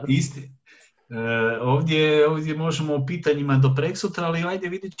 da. Isti. Ovdje možemo o pitanjima do preksutra, ali ajde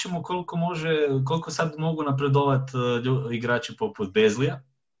vidjet ćemo koliko sad mogu napredovati igrači poput Bezlija.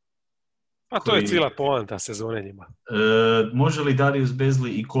 A to je cijela poanta sezone njima. Može li Darius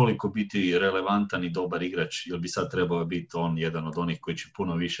Bazley i koliko biti relevantan i dobar igrač? Ili bi sad trebao biti on jedan od onih koji će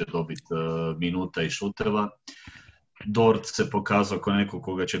puno više dobiti minuta i šuteva? Dort se pokazao kao neko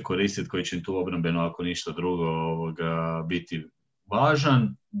koga će koristiti, koji će tu obrambeno, ako ništa drugo, biti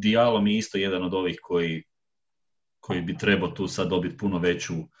važan. Diallo mi je isto jedan od ovih koji bi trebao tu sad dobiti puno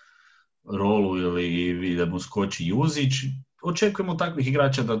veću rolu ili da mu skoči Juzić. Očekujemo takvih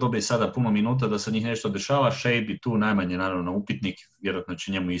igrača da dobije sada puno minuta, da se njih nešto dešava. Shea bi tu najmanje naravno upitnik, vjerojatno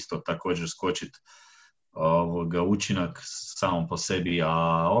će njemu isto također skočiti učinak samom po sebi,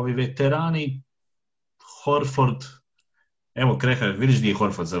 a ovi veterani Horford, evo Kreha, vidiš gdje je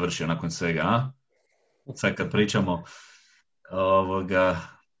Horford završio nakon svega, a? Sad kad pričamo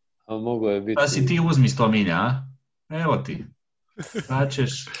mogu je biti... Pa si ti uzmi 100 milja, a? Evo ti. Sad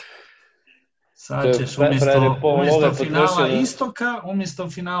ćeš umjesto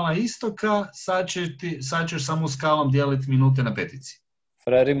finala istoka, sad ćeš samo skalom dijeliti minute na petici.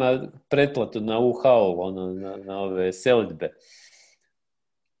 Frajer ima pretplatu na UHAO, na ove selidbe.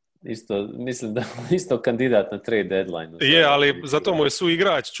 Isto, mislim da isto kandidat na trade deadline. Je, ali zato mu je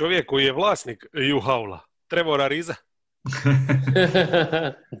suigrač čovjek koji je vlasnik UHAO-la. Trevor Ariza.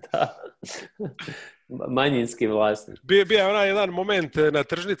 Da. Manjinski vlasnik. Bio je onaj jedan moment na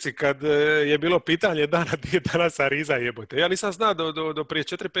tržnici kad je bilo pitanje dana gdje je danas Ariza jebote. Ja nisam znao do prije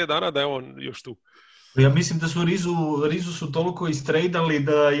 4-5 dana da je on još tu. Ja mislim da su Rizu su toliko istrejdali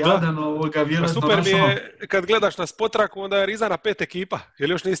da jadan vjerojatno... Super mi je, kad gledaš na spotraku, onda je Riza na 5 ekipa. Jer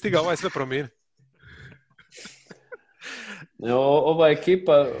još nije stigao ovaj sve promijeniti. Ova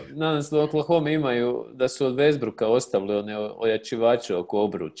ekipa, nadam se da Oklahoma imaju, da su od Westbrooka ostavili one ojačivače oko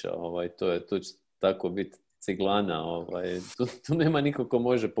obruča. To će tako biti ciglana. Tu nema niko ko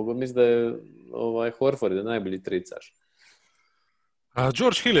može pogoditi. Mislim da je Horford je najbolji tricaš.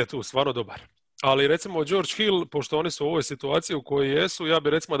 George Hill je tu stvarno dobar. Ali recimo George Hill, pošto oni su u ovoj situaciji u kojoj jesu, ja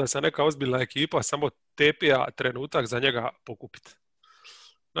bih recimo da se neka ozbiljna ekipa samo tepija trenutak za njega pokupiti.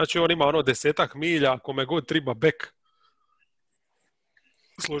 Znači on ima 10 milja, kome god triba bek,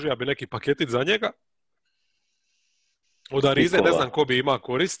 složio bi neki paketit za njega. Od Arize ne znam ko bi ima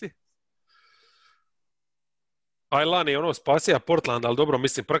koristi. Ajlan je ono spasija Portland, ali dobro,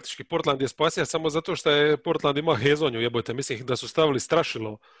 mislim, praktički Portland je spasija samo zato što je Portland ima Hezonju, jebote, mislim da su stavili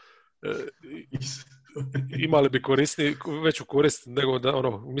strašilo. Imali bi veću korist nego da,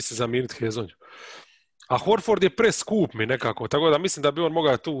 mislim, zamijeniti Hezonju. A Horford je preskup mi nekako, tako da mislim da bi on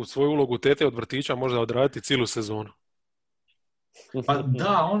mogao tu svoju ulogu tete od vrtića možda odraditi cijelu sezonu. Pa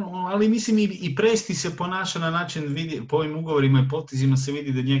da, ali mislim i Presti se ponaša na način, po ovim ugovorima i potezima se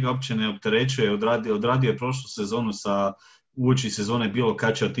vidi da njega uopće ne opterećuje, odradio je prošlu sezonu uoči sezone bilo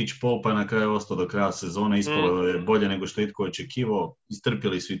kad će otići Pol, pa na kraju je ostao do kraja sezone, ispalo je bolje nego što je itko očekivao,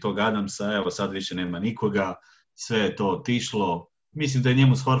 istrpili su i tog Adamsa, evo sad više nema nikoga, sve je to otišlo, mislim da je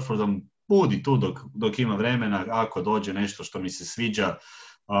njemu s Horfordom budi tu dok ima vremena, ako dođe nešto što mi se sviđa,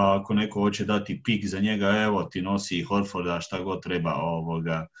 ako neko hoće dati pik za njega, evo ti nosi Horforda, šta god treba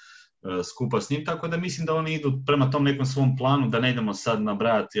skupa s njim, tako da mislim da oni idu prema tom nekom svom planu, da ne idemo sad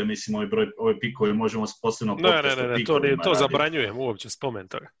nabrajati, ja mislim ove pikove možemo posebno podcast Ne, to zabranjujem uopće spomen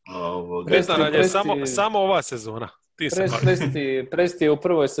toga. Prestaran je samo ova sezona. Presti je u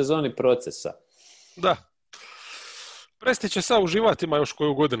prvoj sezoni procesa. Da. Presti će sad uživati, ima još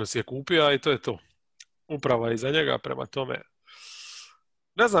koju godinu si je kupio, i to je to. Uprava je iza njega, prema tome.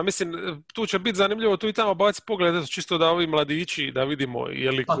 Ne znam, mislim, tu će biti zanimljivo, tu i tamo baci pogled, čisto da ovi mladići, da vidimo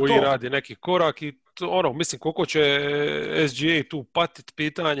je li koji radi neki korak i to, mislim, koliko će SGA tu patit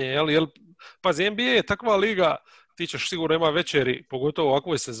pitanje, pazi, NBA je takva liga, ti ćeš sigurno ima večeri, pogotovo u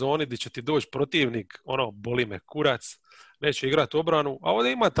ovakvoj sezoni, gdje će ti doći protivnik, boli me kurac, neće igrati obranu, a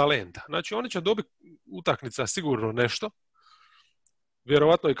ovdje ima talenta. Znači, oni će dobiti utakmica sigurno nešto,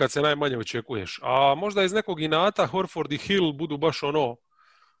 vjerovatno i kad se najmanje očekuješ. A možda iz nekog inata Horford i Hill budu baš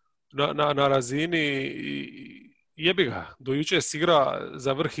na razini i jebi ga. Do jučer si igra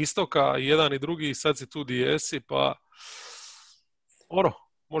za vrh istoka, jedan i drugi, sad si tu di jesi, pa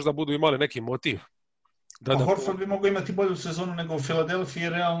možda budu imali neki motiv. Horford bi mogao imati bolju sezonu nego u Filadelfiji,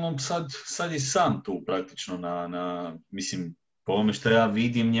 realno sad je sam tu praktično mislim, po ovome što ja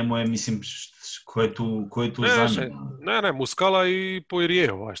vidim, njemu je, mislim, ko je tu zamjena? Ne, Muscala i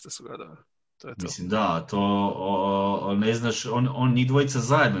Poirier, što su ga da. To je to. Mislim, da, to ne znaš, ni dvojica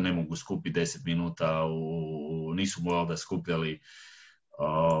zajedno ne mogu skupiti 10 minuta, nisu mu da skupljali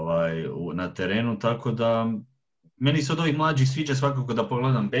na terenu, tako da meni se od ovih mlađih sviđa svakako da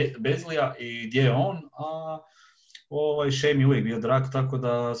pogledam Bezlija i gdje je on, a Shea mi uvijek bio drag, tako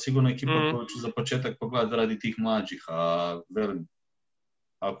da sigurno ekipa koju ću za početak pogledati radi tih mlađih, a velim,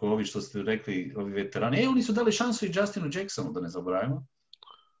 ako ovi što ste rekli, ovi veterani, oni su dali šansu i Justinu Jacksonu, da ne zaboravimo.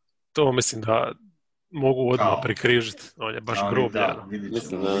 To mislim da mogu odmah prikrižiti, on je baš groblje.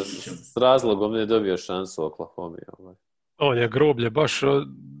 Mislim da s razlogom ne dobio šansu u Oklahoma. On je groblje, baš,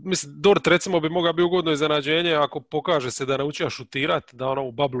 mislim, Dort recimo bi mogao biti ugodno iznenađenje ako pokaže se da naučio šutirati, da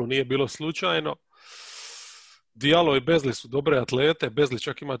u bablu nije bilo slučajno. Diallo i Bezli su dobre atlete, Bezli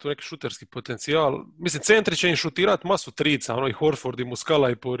čak ima tu neki šuterski potencijal. Mislim, centri će im šutirati masu trica, i Horford i Muscala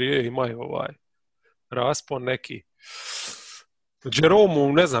i Poirier imaju raspon neki.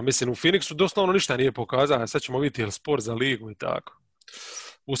 Jerome, ne znam, mislim, u Phoenixu doslovno ništa nije pokazano, sad ćemo vidjeti je li spor za ligu i tako.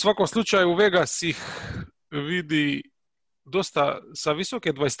 U svakom slučaju Vegas ih vidi dosta sa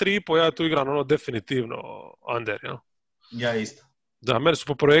visoke 23,5, ja tu igram definitivno under, ja? Ja isto. Da, meni su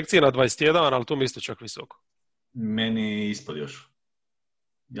po projekciji na 21, ali to mi isto čak visoko. Meni ispod još.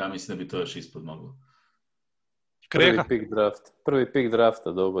 Ja mislim da bi to još ispod moglo. Kreha? Prvi pick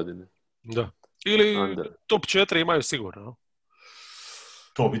drafta do godine. Da. Ili under. Top 4 imaju sigurno, no?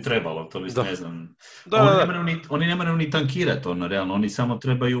 To bi trebalo, to bi ne znam. Oni ne moraju ni tankirati, realno. Oni samo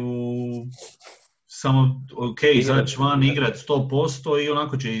trebaju izaći van, igrati 100% i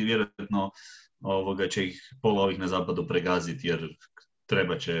onako će vjerojatno će ih pola ovih na zapadu pregaziti, jer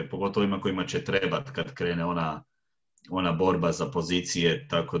treba će, pogotovo ima kojima će trebati kad krene ona borba za pozicije,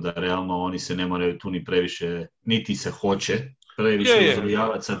 tako da realno oni se ne moraju tu ni previše, niti se hoće previše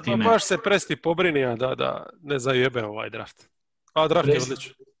uzrujavati sa time. Baš se Presti pobrinija da ne zajebe ovaj draft. A draft je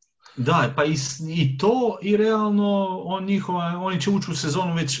odličan. Da, pa i to i realno oni će ući u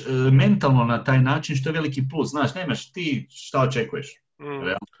sezonu već mentalno na taj način, što je veliki plus. Znaš, nemaš ti šta očekuješ.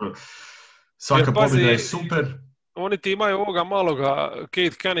 Realno, svaka pobjeda je super. Oni ti imaju ovoga maloga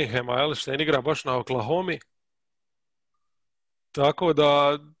Kate Cunninghama, što je igra baš na Oklahomi. Tako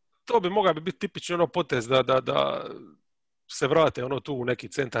da to bi mogao biti tipični potez da se vrate tu u neki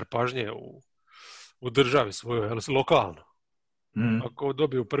centar pažnje u državi svojoj, lokalno. Ako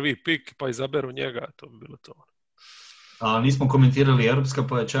dobiju prvi pik pa izaberu njega, to bi bilo to. A nismo komentirali europska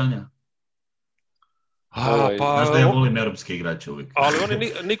pojačanja? Pa, znaš da ja volim europske igrače uvijek. Ali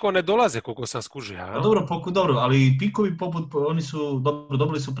oni niko ne dolaze koliko sam skužio. Dobro, ali pikovi poput, oni su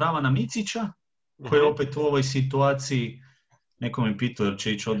dobili su prava na Micića, koji je opet u ovoj situaciji, neko me pitao jer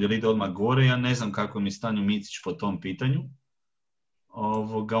će ići ovdje ili ide odmah gore, ja ne znam kako mi Stanju Micić po tom pitanju.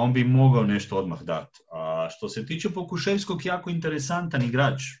 On bi mogao nešto odmah dati. A što se tiče Pokuševskog, jako interesantan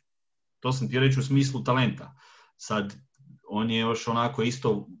igrač. To sam ti reći u smislu talenta. Sad, on je još onako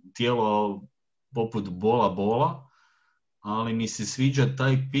isto tijelo poput bola, ali mi se sviđa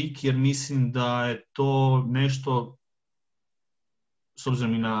taj pik jer mislim da je to nešto, s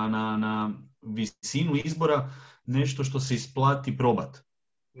obzirom i na visinu izbora, nešto što se isplati probat.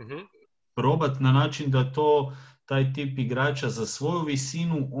 Probat na način da to taj tip igrača za svoju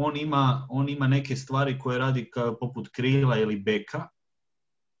visinu, on ima neke stvari koje radi poput krila ili beka,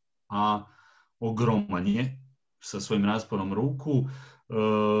 a ogroman je sa svojim rasporom ruku.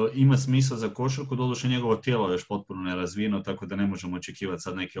 Ima smisla za košarku, doduše njegovo tijelo je još potpuno nerazvijeno, tako da ne možemo očekivati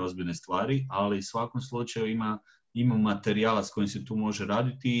sad neke ozbiljne stvari, ali u svakom slučaju ima materijala s kojim se tu može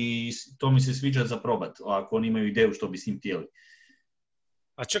raditi i to mi se sviđa za probat, ako oni imaju ideju što bi s njim htjeli.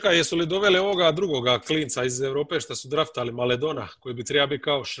 A čekaj, jesu li doveli ovoga drugoga klinca iz Europe što su draftali, Maledona, koji bi trebao biti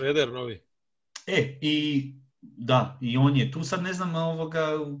kao Šreder novi? I on je tu. Sad ne znam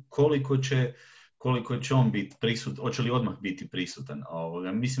koliko će on biti prisutan, hoće li odmah biti prisutan.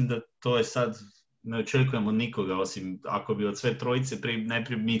 Mislim da to je sad, ne očekujemo od nikoga, osim ako bi od sve trojice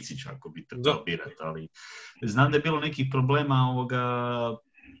najprije Micić, ako bi trebao birati, ali znam da je bilo nekih problema.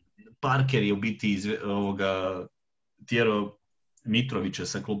 Parker je u biti tjerao Mitrovića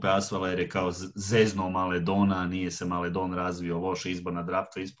sa klupe Asvala jer je kao zezno Maledona, nije se Maledon razvio, loš izbor na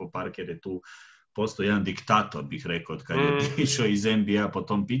draftu, ispod Parker je tu postao jedan diktator, bih rekao, od kad je išao iz NBA po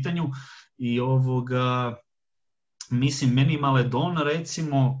tom pitanju. I mislim, meni Maledon,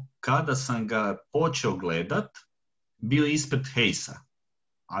 recimo, kada sam ga počeo gledat, bio ispred Hayesa.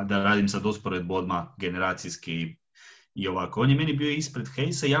 A da radim sad usporedbu odmah generacijski i ovako. On je meni bio ispred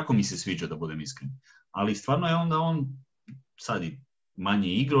Hayesa, jako mi se sviđa, da budem iskren. Ali stvarno je onda on sad i manje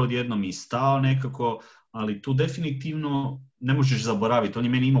igrao odjednom i stao nekako, ali tu definitivno ne možeš zaboraviti. On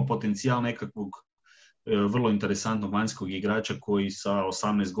je meni imao potencijal nekakvog vrlo interesantnog vanjskog igrača koji sa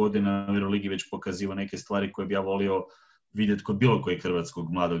 18 godina u Euroligi već pokaziva neke stvari koje bi ja volio vidjeti kod bilo kojeg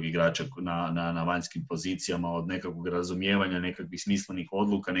hrvatskog mladog igrača na vanjskim pozicijama, od nekakvog razumijevanja, nekakvih smislenih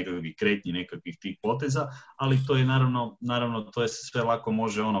odluka, nekakvih kretnji, nekakvih tih poteza, ali to je naravno to je sve lako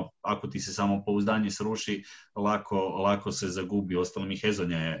može, ako ti se samopouzdanje sruši, lako se zagubi. Uostalom i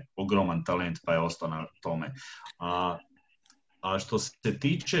Hezonja je ogroman talent, pa je ostao na tome. A što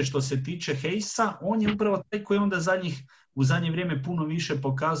se tiče Hayesa, on je upravo taj koji onda u zadnje vrijeme puno više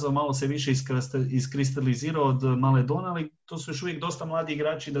pokazao, malo se više iskristalizirao od Maledona, ali to su još uvijek dosta mladi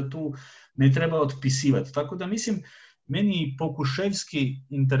igrači da tu ne treba otpisivati. Tako da mislim, meni Pokuševski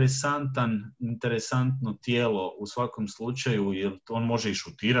interesantno tijelo u svakom slučaju, jer on može i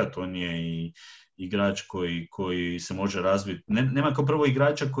šutirati, on je i igrač koji se može razviti. Nema kao prvo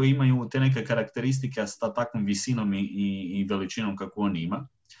igrača koji imaju te neke karakteristike sa takvom visinom i veličinom kako on ima.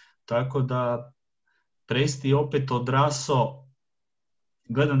 Tako da Presti je opet odrasao,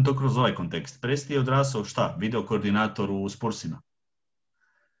 gledam to kroz ovaj kontekst, Presti je odrasao šta? Video koordinator u Spursima.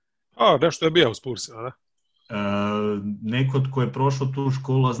 Nešto je bio u Spursima, da? Neko tko je prošao tu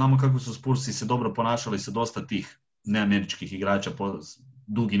školu, a znamo kako su Spursi se dobro ponašali sa dosta tih neameričkih igrača po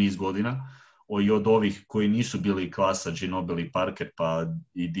dugi niz godina, i od ovih koji nisu bili klasa Ginobili, Parker, pa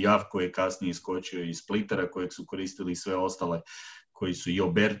i Diaf koji je kasnije iskočio iz Splittera kojeg su koristili sve ostale, koji su i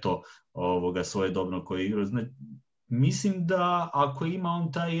Oberto svojedobno koji igrao. Mislim da ako ima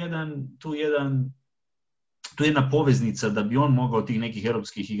on tu jedna poveznica da bi on mogao tih nekih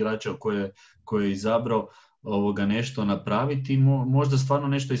europskih igrača koje je izabrao nešto napraviti, možda stvarno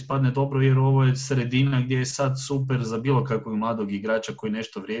nešto ispadne dobro, jer ovo je sredina gdje je sad super za bilo kakvog mladog igrača koji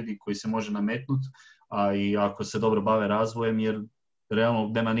nešto vrijedi, koji se može nametnuti, a i ako se dobro bave razvojem, jer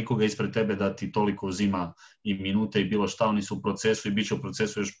realno nema nikoga ispred tebe da ti toliko uzima i minute i bilo šta, oni su u procesu i bit će u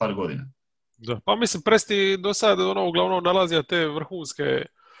procesu još par godina. Da, pa mislim, Presti do sada uglavnom nalazio te vrhunske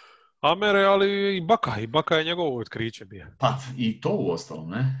Amere, ali i Baka je njegovo otkriće bio. Pa i to u ostalom,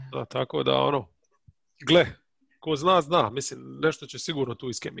 ne? Da, tako da gle, ko zna, mislim, nešto će sigurno tu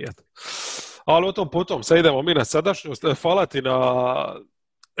iskemijati. Ali o tom potom, sad idemo mi na sadašnjost. Hvala ti na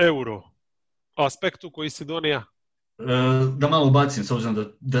euro aspektu koji si donija. Da malo ubacim, s obzirom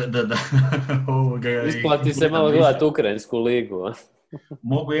da isplati se malo gledati Ukrajinsku ligu.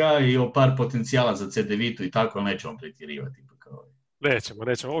 Mogu ja i o par potencijala za CDV-tu i tako, ali nećemo pretjerivati. Nećemo.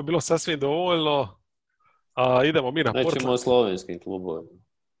 Ovo je bilo sasvim dovoljno. A idemo mi na Portland. Nećemo o slovenskim klubovima.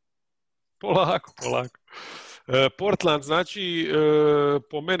 Polako. Portland, znači,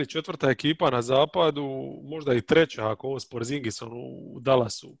 po meni 4. ekipa na zapadu, možda i 3. ako ovo s Porzingisom u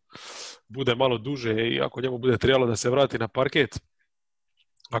Dallasu bude malo duže i ako njemu bude trebalo da se vrati na parket,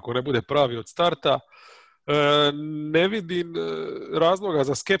 ako ne bude pravi od starta. Ne vidim razloga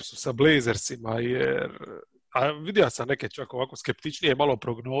za skepsu sa Blazersima, jer vidio sam neke čak ovako skeptičnije malo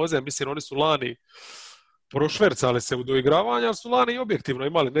prognoze, mislim oni su lani prošvercali se u doigravanje, ali su lani i objektivno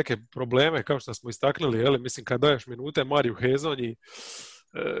imali neke probleme, kao što smo istaknuli, mislim kad daješ minute Mariju Hezonji,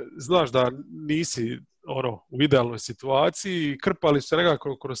 znaš da nisi u idealnoj situaciji, krpali su se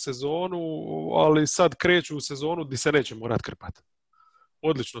nekako kroz sezonu, ali sad kreću u sezonu gdje se neće morat krpati.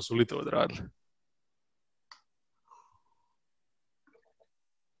 Odlično su li to odradili.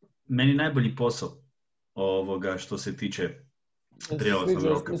 Meni najbolji posao ovoga što se tiče prijelaznog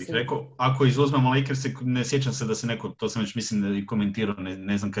roka bih rekao. Ako izuzmemo Lakers, ne sjećam se da se neko, to sam već mislim da i komentirao,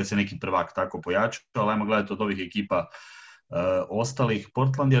 ne znam kad se neki prvak tako pojačao, ali ajmo gledati od ovih ekipa ostalih.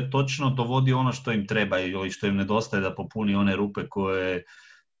 Portland je točno dovodio ono što im treba ili što im nedostaje da popuni one rupe koje,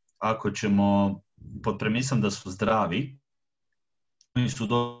 ako ćemo pod premisom da su zdravi, oni su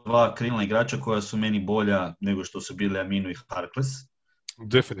 2 krilna igrača koja su meni bolja nego što su bili Aminu i Harkless.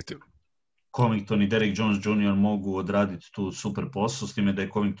 Definitivno. Covington i Derek Jones Jr. mogu odraditi tu super posao, s time da je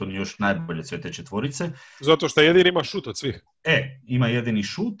Covington još najbolje sve te četvorice. Zato što jedini ima šut od svih. Ima jedini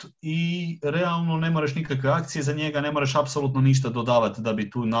šut i realno ne moraš nikakve akcije za njega, ne moraš apsolutno ništa dodavati da bi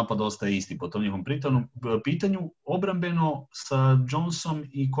tu napad ostaje isti. Po tom njihovom pitanju, obrambeno sa Jonesom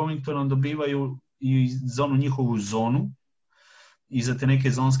i Covingtonom dobivaju i za onu njihovu zonu, i za te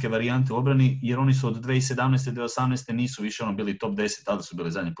neke zonske varijante u obrani, jer oni su od 2017. do 2018. nisu više bili top 10, tada su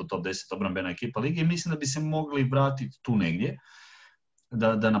bili zadnji put top 10 obrambena ekipa lige i mislim da bi se mogli vratiti tu negdje,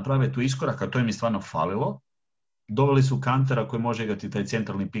 da naprave tu iskorak, a to im je stvarno falilo. Doveli su Kantera koji može igrati taj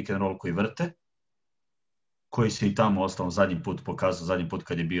centralni pick and roll koji vrte, koji se i tamo ostalo zadnji put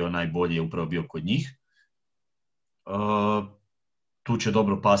kad je bio najbolji je upravo bio kod njih. Tu će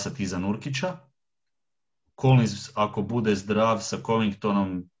dobro pasati iza Nurkića. Collins, ako bude zdrav sa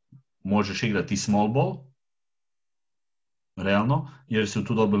Covingtonom, možeš igrati small ball, realno, jer su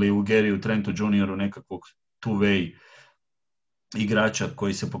tu dobili u Garyu Trentu Jr. nekakvog two-way igrača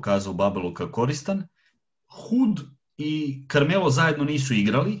koji se pokazao u Babelu kao koristan. Hood i Carmelo zajedno nisu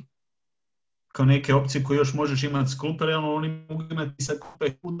igrali, kao neke opcije koje još možeš imati s klupe, realno oni mogu imati sa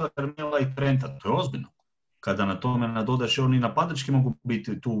klupe Hooda, Carmela i Trenta, to je ozbiljno. Kada na tome nadodaš, oni napadački mogu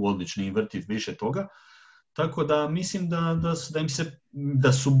biti tu odlični i vrtiti više toga. Tako da mislim da im se,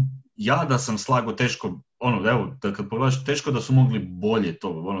 da sam slago teško, da kad pogledaš teško da su mogli bolje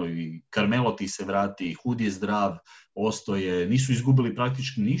to, i Carmelo ti se vrati, Hood je zdrav, ostoje, nisu izgubili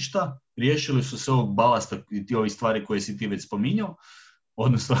praktički ništa, riješili su se ovog balasta i ovih stvari koje si ti već spominjao,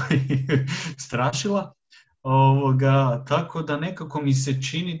 odnosno strašila. Tako da nekako mi se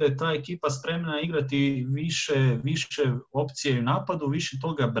čini da je ta ekipa spremna igrati više opcije u napadu, više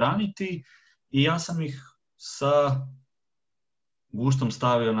toga braniti i ja sam ih sa guštom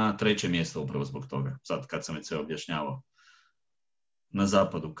stavio na 3. mjesto upravo zbog toga, sad kad sam već sve objašnjavao. Na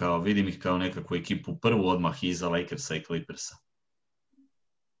zapadu, vidim ih kao nekakvu ekipu prvu odmah iza Lakersa i Clippersa.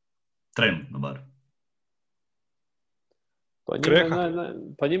 Trenutno bar.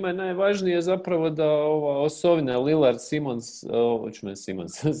 Pa njima je najvažnije zapravo da ova osovina Lillard,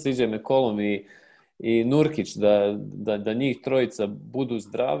 CJ McCollum i Nurkić, da njih trojica budu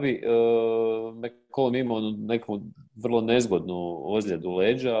zdravi. McCollum imao neku vrlo nezgodnu ozljedu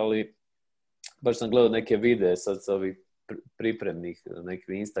leđa, ali baš sam gledao neke videe sad sa ovih pripremnih,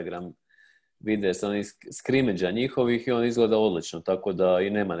 neki Instagram videe sa onih skrimeđa njihovih i on izgleda odlično, tako da i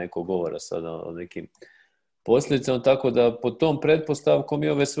nema nekog govora sada o nekim posljedicama, tako da pod tom pretpostavkom i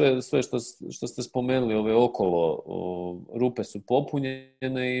ove sve što ste spomenuli, ove okolo rupe su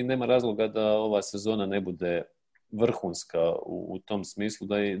popunjene i nema razloga da ova sezona ne bude vrhunska u tom smislu.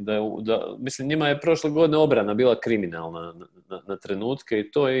 Mislim, njima je prošle godine obrana bila kriminalna na trenutke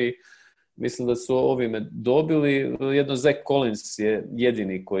i to i mislim da su ovime dobili. Jedno Zach Collins je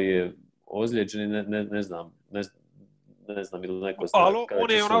jedini koji je ozlijeđen, ne znam ili neko... Ali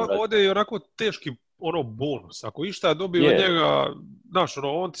ovdje je onako teški bonus. Ako išta dobio od njega, znaš,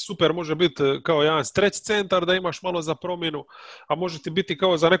 on ti super može biti kao jedan stretch centar da imaš malo za promjenu, a može ti biti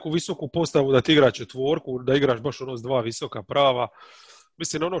kao za neku visoku postavu da ti igraš četvorku, da igraš baš s 2 visoka prava.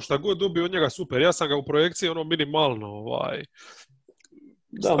 Mislim, šta god dobio od njega super. Ja sam ga u projekciji minimalno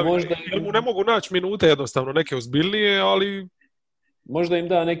možda... Jer mu ne mogu naći minute jednostavno neke ozbiljnije, ali... Možda im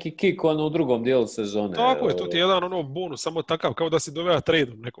da neki kick u drugom dijelu sezone. Tako je, to ti je jedan bonus, samo takav, kao da si doveo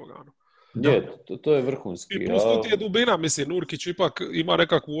tradeom nekoga. To je vrhunski. I plus tu ti je dubina, mislim, Nurkić ipak ima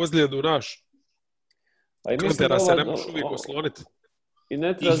nekakvu ozljedu, A i mislim Kantera da se ne može uvijek osloniti. I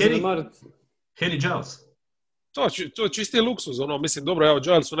ne treba zanemariti. Harry Giles. To je čisti luksuz, mislim, dobro, evo,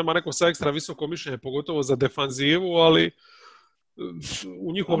 Gilesu nema neko sa ekstra visoko mišljenje, pogotovo za defanzivu, ali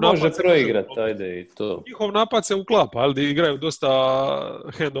u njihov napad može proigrati, ajde i to. Njihov napad se uklapa, ali igraju dosta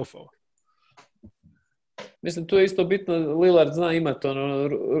hand-offova. Mislim, tu je isto bitno, Lillard zna imati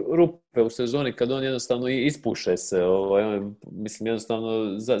rupe u sezoni kad on jednostavno ispuše se. Mislim,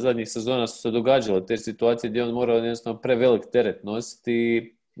 jednostavno zadnjih sezona su se događale te situacije gdje on mora jednostavno prevelik teret nositi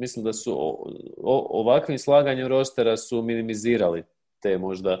i mislim da su ovakvim slaganjem rostera su minimizirali te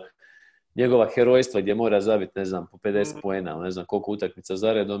možda njegova herojstva gdje mora zabiti, ne znam, po 50 poena, ne znam koliko utakmica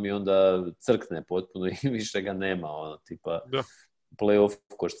zaredom i onda crkne potpuno i više ga nema, tipa play-off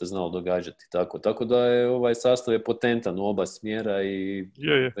ko što se znalo događati. Tako da je ovaj sastav je potentan u oba smjera i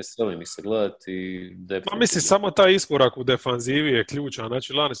veseli mi se gledati. Pa mislim, samo taj iskorak u defanzivi je ključan.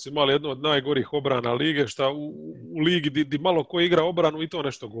 Znači, lani su imali jednu od najgorih obrana lige, šta u ligi di malo ko igra obranu i to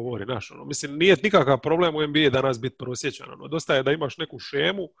nešto govori. Mislim, nije nikakav problem u NBA danas biti prosječan. Dosta je da imaš neku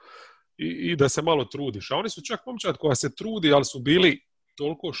šemu i da se malo trudiš. A oni su čak momčad koja se trudi, ali su bili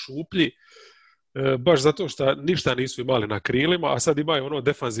toliko šuplji baš zato što ništa nisu imali na krilima, a sad imaju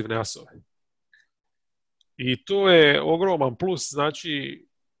defanzivne asove. I to je ogroman plus, znači,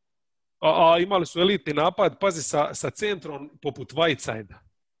 a imali su elitni napad, pazi, sa centrom poput Whiteside-a.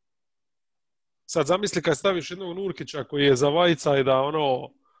 Sad zamisli kad staviš jednog Nurkića koji je za Whiteside-a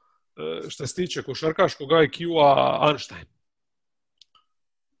što se tiče košarkaškog IQ-a Einstein.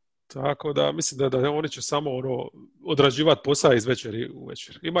 Tako da mislim da oni će samo odrađivati posao iz večeri u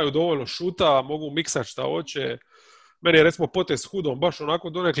večer. Imaju dovoljno šuta, mogu miksati šta hoće. Meni je recimo potez s Hudom baš onako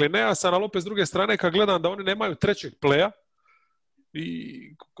donekle nejasan, ali opet s druge strane kad gledam da oni nemaju trećeg pleja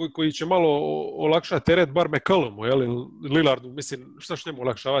i koji će malo olakšati teret bar McCullomu, Lillardu, mislim, šta će njemu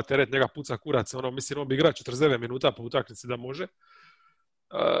olakšavati teret, njega puca kurac, mislim, on bi igra 49 minuta po utakmici da može.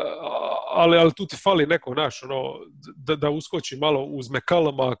 Ali tu ti fali neko da uskoči malo uz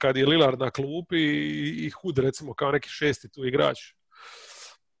McCalluma kad je Lillard na klupi i Hood recimo kao neki šesti tu igrač.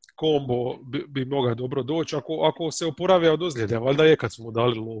 Kombo bi mogao dobro doći ako se oporavio od ozljede, valjda je kad su mu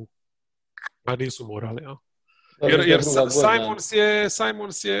dali lovu, a nisu morali. Ja? Jer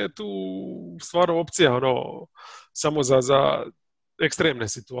Simons je tu stvarno opcija samo za ekstremne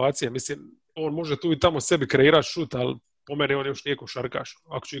situacije. Mislim, on može tu i tamo sebi kreirati šut, ali po meni on još nije košarkaš,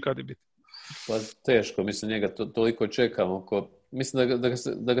 ako će ikad i biti. Pa teško, mislim, njega toliko čekamo. Mislim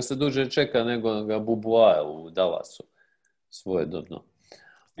da ga se duže čeka nego ga Bubois u Dallasu svojedobno.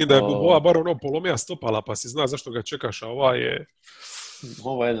 I da je Bubois bar polomija stopala, pa si zna zašto ga čekaš, a ova je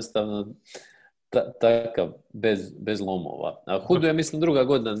jednostavno takav bez lomova. A Hudu je, mislim, druga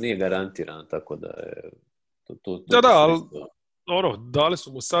godina nije garantirana, tako da je Da, ali dali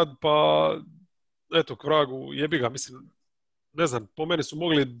su mu sad, pa eto, k vragu, jebi ga, mislim, ne znam, po meni su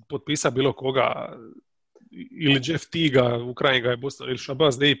mogli potpisati bilo koga, ili Jeff Tiga, Ukrajin ga je Boston, ili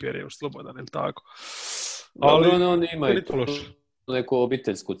Shabazz Napier je još slobodan, ili tako. Ali oni imaju neku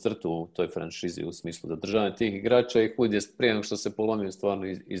obiteljsku crtu u toj franšizi, u smislu da državanje tih igrača i Hood je prije nego što se polomio stvarno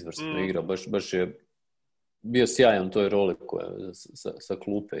izvrsno igrao, baš je bio sjajan u toj roli koja sa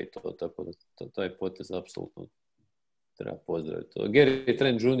klupe i to, tako da taj potez apsolutno treba pozdraviti. Gary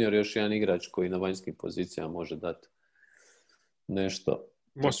Trent Jr. još jedan igrač koji na vanjskim pozicijama može dati nešto.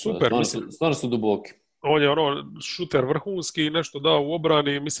 Ma super, stvarno su duboki. On je šuter vrhunski, nešto da u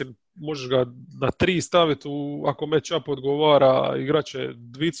obrani, mislim, možeš ga na 3 staviti ako match-up odgovara, igrače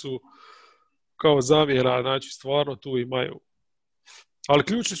dvicu kao zamjena, znači stvarno tu imaju. Ali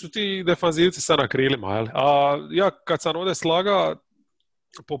ključni su ti defanzivci sa na krilima, jel? A ja kad sam ovdje slaga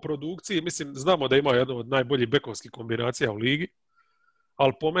po produkciji, mislim, znamo da imaju jednu od najboljih bekovskih kombinacija u ligi,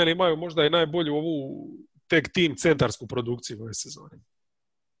 ali po meni imaju možda i najbolju ovu tag team centarsku produkciju ove sezone.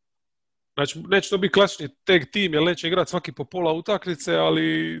 Znači, neće to biti klasični tag team, jer neće igrati svaki po pola utakmice,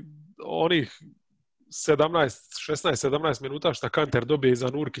 ali onih 16-17 minuta što Kanter dobije iza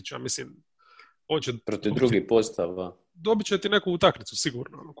Nurkića, mislim, on će... Protiv drugih postava. Dobit će ti neku utakmicu,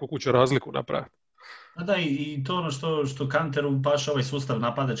 sigurno, koliko će razliku napraviti. Da, i to što Kanteru paša ovaj sustav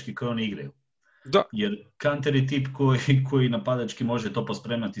napadački koji oni igraju. Da. Jer Kanter je tip koji napadački može to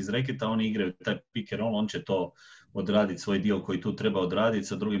pospremati iz reketa, oni igraju taj pick and roll, on će to odraditi svoj dio koji tu treba odraditi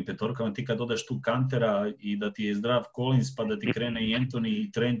sa drugim petorkama. Ti kad dodaš tu Kantera i da ti je zdrav Collins, pa da ti krene i Anthony,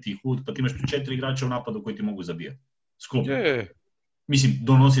 i Trent, i Hood, pa ti imaš tu 4 igrača u napadu koji ti mogu zabijati. Sklopno. Mislim,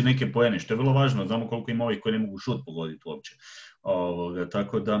 donosi neke poene, što je vrlo važno. Znamo koliko ima ovih koji ne mogu šut pogoditi uopće.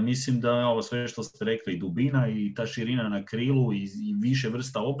 Tako da mislim da ovo sve što ste rekli, dubina i ta širina na krilu i više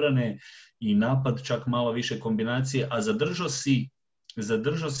vrsta obrane i napad, čak malo više kombinacije, a zadržao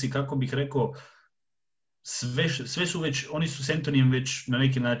si, kako bih rekao, sve su već, oni su s Antonijem već na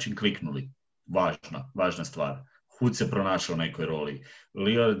neki način kliknuli. Važna stvar. Hood se pronašao u nekoj roli.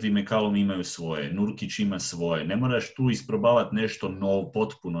 Lillard i McCallum imaju svoje. Nurkić ima svoje. Ne moraš tu isprobavati nešto novo,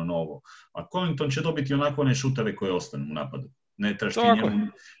 potpuno novo. A Covington će dobiti onako one šuteve koje ostanu u napadu. Ne trebaš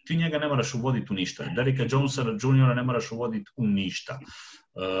ti njega ne moraš uvoditi u ništa. Derricka Jonesa Juniora ne moraš uvoditi u ništa.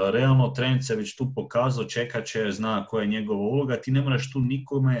 Realno Trent se već tu pokazao, čekat će, zna koja je njegova uloga, ti ne moraš tu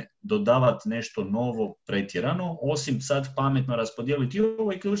nikome dodavati nešto novo pretjerano, osim sad pametno raspodijeliti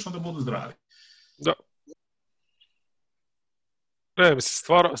ovo i ključno da budu zdravi. Da. Ne, mislim,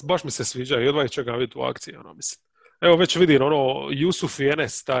 stvarno, baš mi se sviđa, jedva će ga vidjeti u akciji, mislim. Evo već vidim, Jusuf i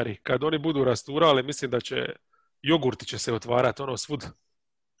Enes stari, kad oni budu rasturali, mislim da će jogurti će se otvarati, svud.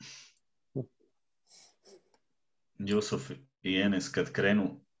 Jusuf i Enes kad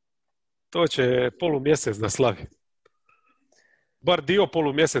krenu. To će polumjesec da slavi. Bar dio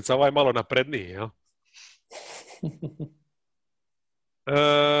polumjeseca, ovaj malo napredniji, jel?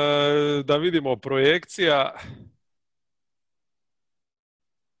 Da vidimo projekcija.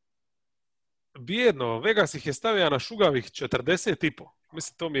 Bijedno, Vegas ih je stavio na šugavih 40,5.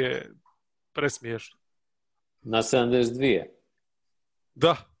 Mislim, to mi je presmiješno. Na 72.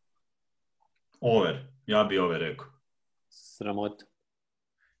 Da. Over. Ja bi over rekao. Sramota.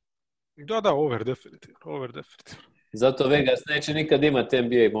 Da, over definitivno. Zato Vegas neće nikad imati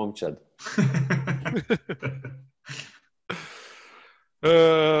NBA momčad.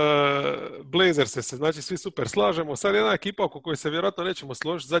 Blazers se znači svi super slažemo. Sad jedna ekipa oko koje se vjerojatno nećemo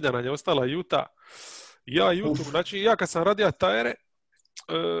složiti, zadnja nam je ostala Utah. Znači ja kad sam radio tajere,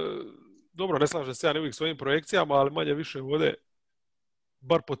 dobro, ne slažem se ja ni uvijek svojim projekcijama, ali manje više vode,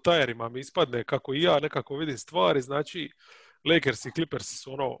 bar po tajerima mi ispadne kako i ja nekako vidim stvari. Znači Lakers i Clippers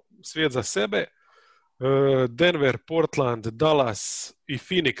su svijet za sebe. Denver, Portland, Dallas i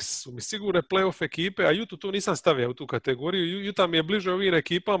Phoenix su mi sigurne playoff ekipe, a Utah tu nisam stavio u tu kategoriju. Utah mi je bliže ovim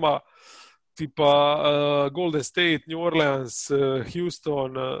ekipama tipa Golden State, New Orleans,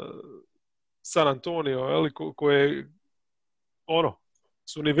 Houston, San Antonio, koje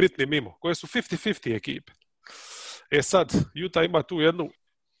su ni vritni mimo, koje su 50-50 ekipe. Sad, Utah ima tu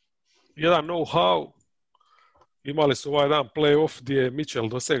jedan know-how. Imali su ovaj dan play-off gdje je Mitchell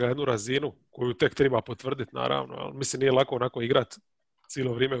dosega jednu razinu koju tek treba potvrditi, naravno. Ali mislim, nije lako onako igrati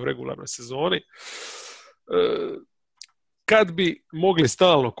cijelo vrijeme u regularnoj sezoni. Kad bi mogli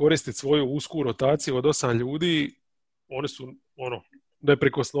stalno koristiti svoju usku rotaciju od 8 ljudi, oni su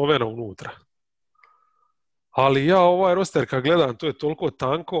neprikosnoveno unutra. Ali ja ovaj roster kad gledam, to je toliko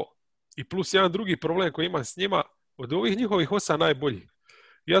tanko i plus jedan drugi problem koji imam s njima, od ovih njihovih 8 najboljih,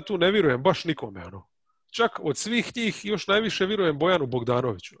 ja tu ne vjerujem baš nikome, Čak od svih njih još najviše vjerujem Bojanu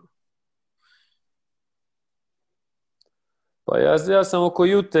Bogdanoviću. Pa ja sam oko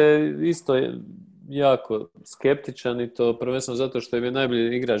Jute isto jako skeptičan i to prvenstveno zato što je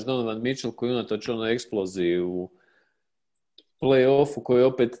najbolji igrač Donovan Mitchell koji unatoč onoj eksploziji u play-offu koji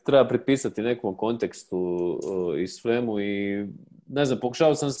opet treba pripisati nekom kontekstu i svemu i ne znam,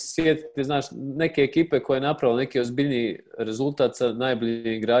 pokušao sam se sjetiti, znaš, neke ekipe koje je napravila neki ozbiljni rezultat sa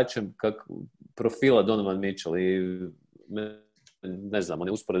najboljim igračem profila Donovan Mitchell i ne znam,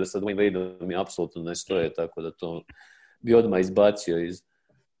 one usporede sa Dwayne Wadeom mi apsolutno ne stoje, tako da to bi odmah izbacio iz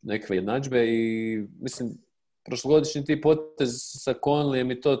neke jednadžbe i mislim, prošlogodišnji ti potez sa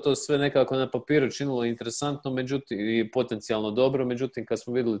Conleyem i to sve nekako na papiru činilo interesantno, međutim, i potencijalno dobro, međutim, kad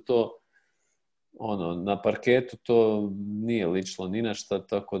smo vidjeli to na parketu, to nije ličilo ni na šta,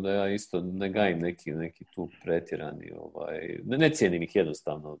 tako da ja isto ne gajim neki tu pretjerani, ne cijenim ih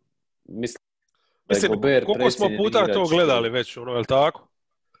jednostavno. Mislim, koliko smo puta to gledali već, jel tako?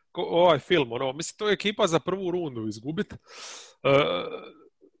 Ovaj film, mislim, to je ekipa za prvu rundu izgubiti.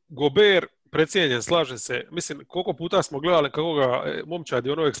 Gobert, precijenjen, slažem se. Mislim, koliko puta smo gledali kako ga momčadi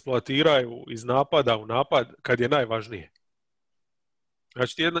eksploatiraju iz napada u napad kad je najvažnije.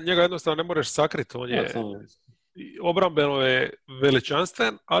 Znači, ti njega jednostavno ne možeš sakriti. On je obrambeno je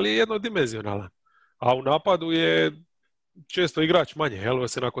veličanstven, ali je jednodimenzionalan. A u napadu je često igrač manje, jel,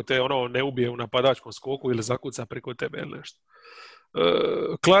 se nakon te ne ubije u napadačkom skoku ili zakuca preko tebe ili nešto.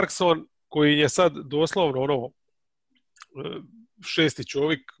 Clarkson, koji je sad doslovno šesti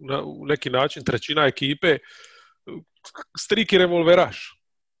čovjek, u neki način trećina ekipe, striki revolveraš.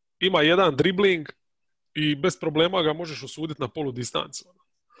 Ima jedan dribling i bez problema ga možeš osuditi na polu distancu.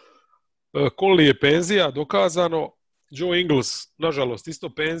 Conley je penzija, dokazano. Joe Ingles, nažalost,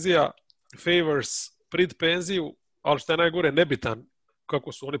 isto penzija. Favors, prid penziju, ali što je najgore, nebitan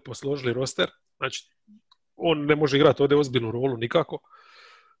kako su oni posložili roster. Znači, on ne može igrati ovdje ozbiljnu rolu nikako.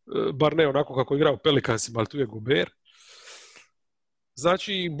 Bar ne onako kako igra u Pelicansima, ali tu je Gobert.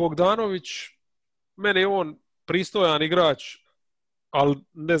 Znači, Bogdanović, meni je on pristojan igrač, ali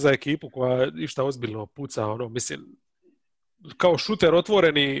ne za ekipu koja išta ozbiljno puca, ono, mislim, kao šuter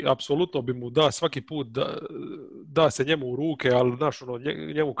otvoreni, apsolutno bi mu da svaki put da se njemu u ruke, ali znaš, ono,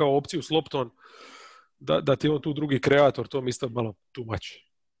 njemu kao opciju s loptom, da ti on tu drugi kreator, to mi isto malo tumači.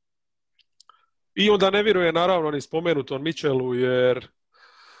 I onda ne vjeruje naravno ni spomenutom Mitchellu, jer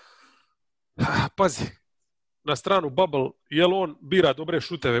pazi, na stranu Bubble, jel on bira dobre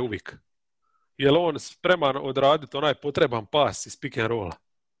šuteve uvijek? Jel on spreman odraditi onaj potreban pas iz pick and rolla?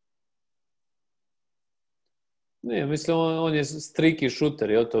 Ne, mislim, on je striki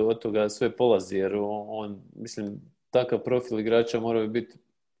šuter i od toga sve polazi, jer on, mislim, takav profil igrača mora biti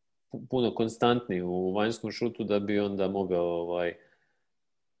puno konstantniji u vanjskom šutu da bi onda mogao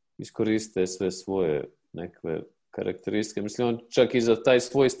iskoristiti sve svoje nekakve karakteristike. Mislim, on čak i za taj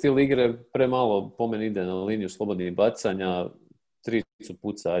svoj stil igre premalo po meni ide na liniju slobodnih bacanja, tricu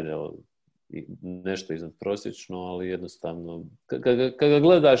puca, ajde, nešto iznad prosječno, ali jednostavno, kad ga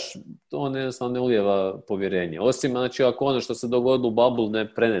gledaš, on jednostavno ne ulijeva povjerenje. Osim, znači, ako ono što se dogodilo u Bubble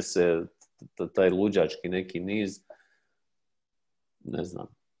ne prenese taj luđački neki niz, ne znam.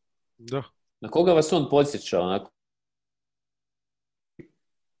 Da. Na koga vas on podsjeća, onako?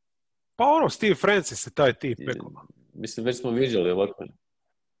 Pa ono, Steve Francis je taj tip. Mislim, već smo viđali ovako.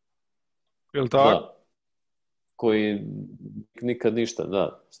 Jel' tako? Da. Koji nikad ništa,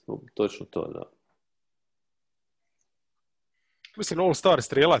 da. Točno to, da. Mislim, all-star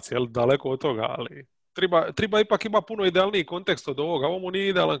strijelac, jel, daleko od toga, ali treba ipak ima puno idealniji kontekst od ovoga. Ovo mu nije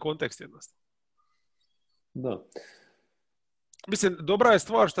idealan kontekst jednostavno. Da. Mislim, dobra je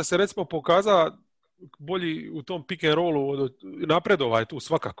stvar što se recimo pokaza bolji u tom pick and rollu, napredova je tu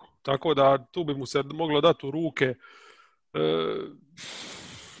svakako. Tako da tu bi mu se moglo dati u ruke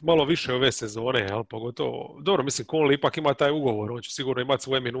malo više ove sezone, jel, pogotovo. Dobro, mislim, Conley ipak ima taj ugovor, on će sigurno imati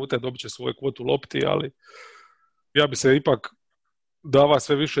svoje minute, dobit će svoju kvotu lopti, ali ja bi se ipak dava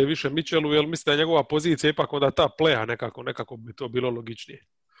sve više i više Mitchellu, jer mislim da je njegova pozicija ipak onda ta pleja nekako bi to bilo logičnije.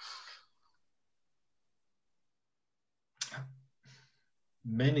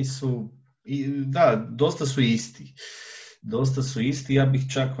 Meni su, da, dosta su isti. Ja bih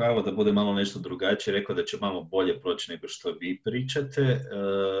čak, evo da bude malo nešto drugačije, rekao da će malo bolje proći nego što vi pričate,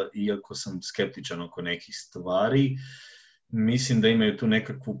 iako sam skeptičan oko nekih stvari. Mislim da imaju tu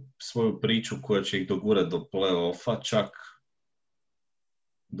nekakvu svoju priču koja će ih dogurati do play-offa, čak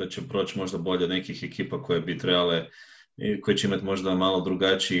da će proći možda bolje od nekih ekipa koje bi trebale, koje će imati možda malo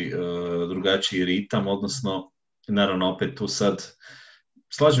drugačiji ritam, odnosno, naravno opet tu sad,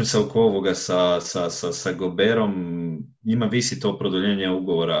 slažem se oko ovoga sa Goberom, njima visi to produljenje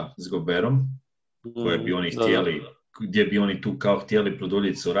ugovora s Goberom, koje bi oni htjeli, gdje bi oni tu kao htjeli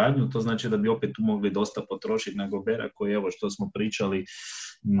produljiti suradnju, to znači da bi opet tu mogli dosta potrošiti na Gobera, koji, evo što smo pričali,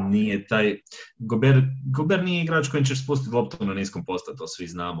 nije taj... Gober nije igrač kojim ćeš spustiti loptu na niskom postu, to svi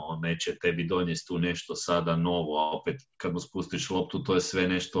znamo, on neće tebi donijeti tu nešto sada novo, a opet kad mu spustiš loptu, to je sve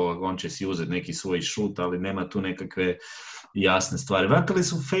nešto, on će si uzeti neki svoj šut, ali nema tu nekakve jasne stvari. Vratili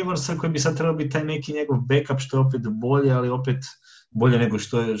su Favorsa koji bi sad trebao biti taj neki njegov backup, što je opet bolje, ali opet bolje nego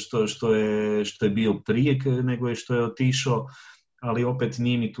što je bio prije, nego je što je otišao, ali opet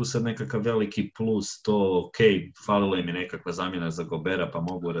nije mi tu sad nekakav veliki plus, to ok, falilo im je nekakva zamjena za Gobera, pa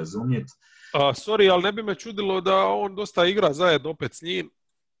mogu razumjeti. Sorry, ali ne bi me čudilo da on dosta igra zajedno opet s njim,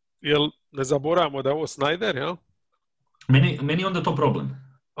 jer ne zaboravimo da je ovo Snyder, jel? Meni onda to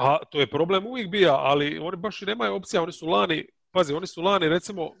problem. A to je problem uvijek bija, ali oni baš i nemaju opcija, oni su lani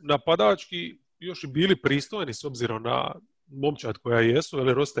recimo napadački još i bili pristojni s obzirom na momčad koja jesu,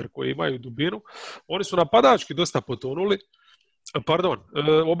 ili roster koji imaju dubinu, oni su napadački dosta potonuli,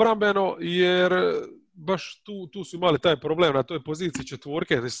 obrambeno, jer baš tu su imali taj problem na toj poziciji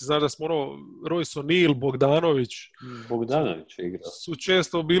četvorke, znaš da smo Royce O'Neal, Bogdanović igra. Su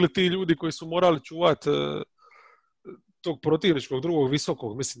često bili ti ljudi koji su morali čuvati tog protivničkog drugog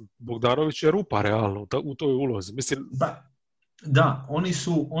visokog, mislim, Bogdanović je rupa realno u toj ulozi, mislim. Da,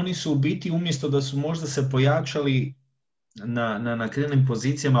 oni su u biti, umjesto da su možda se pojačali na krilnim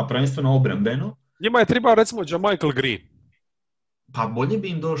pozicijama, prvenstveno obrambeno. Njima je treba recimo Jamichael Green. Pa bolje bi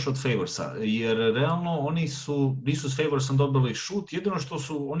im došao od Favorsa, jer realno oni nisu s Favorsom dobili šut, jedino što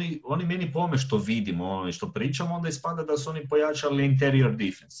su, oni meni po ome što vidimo, što pričamo, onda ispada da su oni pojačali interior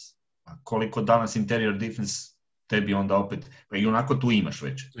defense. A koliko danas interior defense tebi onda opet, pa i onako tu imaš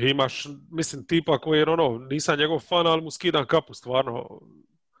već. Imaš, mislim, tipa koji je nisam njegov fan, ali mu skidam kapu, stvarno.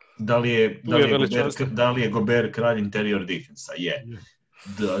 Da li je Gober kralj interior defensa? Je.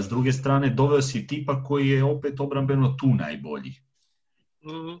 S druge strane, doveo si tipa koji je opet obrambeno tu najbolji.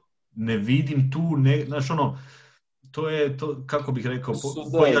 Ne vidim tu, znaš to je, to, kako bih rekao,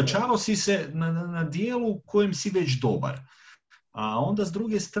 Da. pojačavao si se na dijelu kojem si već dobar. A onda s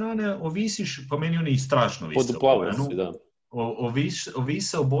druge strane ovisiš, po meni oni strašno vise o Poduplavaju Bojanu. si, da.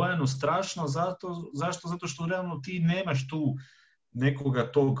 Ovise o Bojanu strašno, zato što realno ti nemaš tu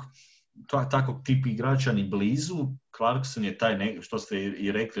nekoga takvog tipa igrača ni blizu. Clarkson je taj, što ste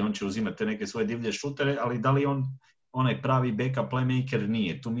i rekli, on će uzimati te neke svoje divlje šutere, ali da li on onaj pravi backup playmaker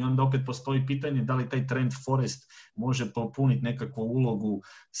nije. Tu mi onda opet postoji pitanje da li taj Trent Forrest može popuniti nekakvu ulogu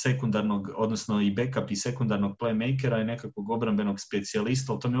sekundarnog, odnosno i backup i sekundarnog playmakera i nekakvog obrambenog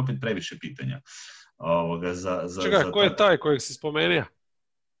specijalista, ali to mi je opet previše pitanja. Čekaj, ko je taj kojeg si spomenuo?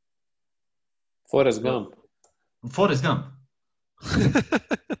 Forrest Gump. Forrest Gump.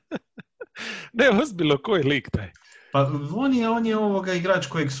 Ne, ozbiljno, ko je lik taj? Pa on je igrač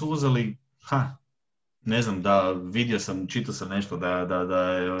kojeg su uzeli, ne znam, čitao sam nešto da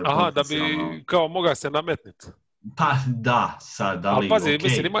je... Aha, da bi kao mogao se nametniti. Pa da, sad, da li... Ali pazi, okay.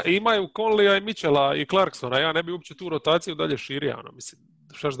 Mislim, imaju Conleya i Mitchella i Clarksona, ja ne bi uopće tu rotaciju dalje širio, mislim,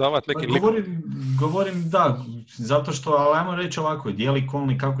 šaš davati neki lik. Govorim da, zato što, ali ajmo reći ovako, dijeli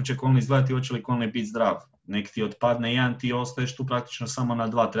Conley, kako će Conley izgledati, hoće li Conley biti zdrav? Nek ti otpadne jedan, ti ostaješ tu praktično samo na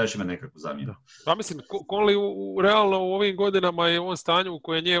 2, trebaš ima nekakvu zamjenu. Pa mislim, Conley realno u ovim godinama je u ovom stanju u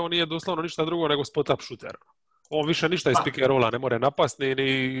kojem on nije doslovno ništa drugo nego spot-up shooter. On više ništa iz pick and rolla ne more napasti,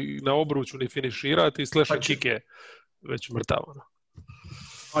 ni na obruču, ni finiširati, slash kick je već mrtavo.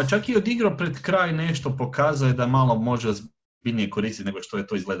 A čak i odigrao pred kraj nešto, pokazao je da malo može ozbiljnije koristiti nego što je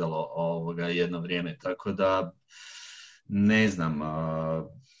to izgledalo jedno vrijeme. Tako da, ne znam...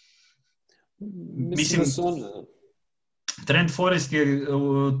 Mislim, Trent Forrest je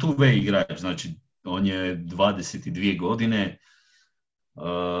two-way igrač, znači on je 22 godine,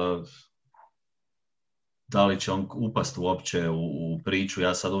 da li će on upast uopće u priču,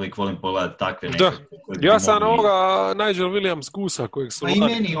 ja sad uvijek volim pogledati takve neke. Da, ja sam ovoga Nigel Williams Gusa kojeg su... A i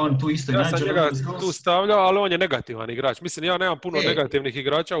meni on tu isto. Ja sam njega tu stavljao, ali on je negativan igrač. Mislim, ja nemam puno negativnih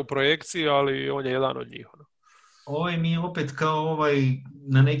igrača u projekciji, ali on je jedan od njih. Ovaj mi je opet kao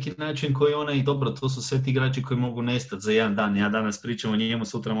na neki način koji onaj, dobro, to su sve ti igrači koji mogu nestati za jedan dan. Ja danas pričam o njemu,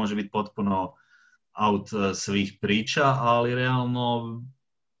 sutra može biti potpuno out svih priča, ali realno,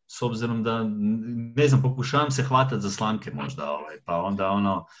 s obzirom da, ne znam, pokušavam se hvatati za slamke možda, pa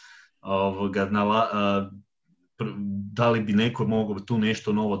onda da li bi neko mogao tu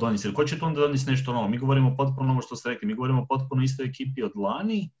nešto novo donijeti. Ili ko će tu onda donijeti nešto novo? Mi govorimo potpuno ovo što ste rekli, mi govorimo potpuno istoj ekipi od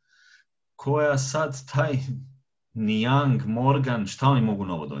lani, koja sad taj... Niang, Morgan, šta oni mogu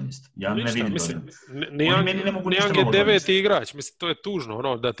novo donijeti? Ja ne vidim donijeti. Niang je 9. igrač, mislim, to je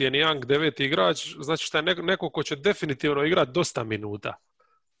tužno, da ti je Niang 9. igrač, znači šta je neko ko će definitivno igrati dosta minuta.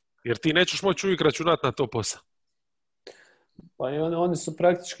 Jer ti nećeš moći uvijek računati na to posao. Pa i oni su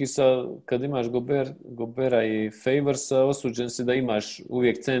praktički, kad imaš Gobera i Favorsa, osuđen si da imaš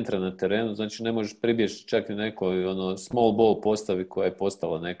uvijek centra na terenu, znači ne možeš pribjeći čak i nekoj small ball postavi koja je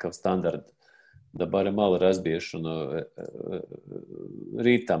postala nekav standard, da barem malo razbiješ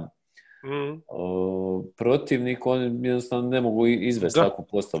ritam. Protivnik, oni jednostavno ne mogu izvesti takvu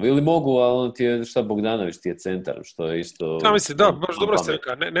postavu. Ili mogu, ali on ti je, Bogdanović ti je centar, što je isto... Ja mislim, da, baš dobro se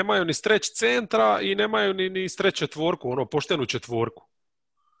reka. Nemaju ni stretch centra i nemaju ni stretch četvorku, poštenu četvorku.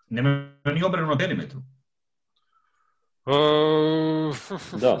 Nemaju ni obranu na perimetru.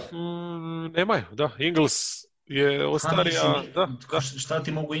 Da. Nemaju, da. Ingles je ostarija... Šta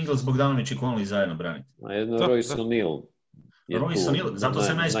ti mogu Ingles, Bogdanović i Conley zajedno braniti? Royce O'Neal. Zato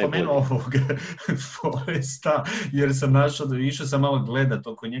sam najspomenuo ovog Foresta, jer sam išao sam malo gledat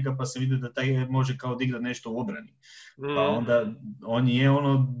oko njega, pa sam vidio da taj može kao odigrati nešto u obrani. Pa onda, on je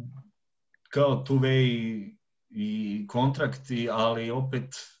kao two-way i kontrakti, ali opet...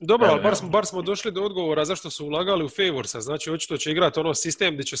 Dobro, ali bar smo došli do odgovora zašto su ulagali u Favorsa. Znači, očito će igrati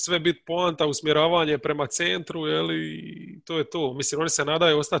sistem gdje će sve biti poanta, usmjeravanje prema centru, i to je to. Mislim, oni se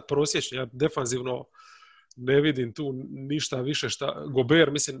nadaju ostati prosječni, ja defanzivno ne vidim tu ništa više šta.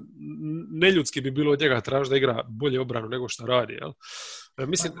 Gober, mislim, neljudski bi bilo od njega traži da igra bolje obranu nego što radi, jel?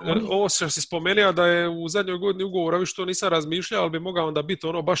 Mislim, ovo što si spomenuo da je u zadnjoj godini ugovora, više to nisam razmišljao, ali bi mogao onda biti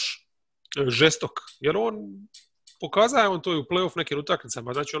baš žestok, jer on pokazuje on to i u play-off nekim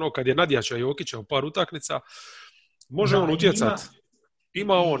utakmicama, znači kad je nadjača Jokića u par utakmica, može on utjecati.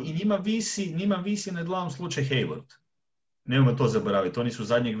 Ima on. I njima visi na glavom slučaj Hayward. Nemojmo to zaboraviti, oni su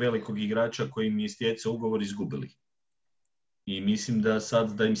zadnjeg velikog igrača koji im je stjecao ugovor izgubili. I mislim da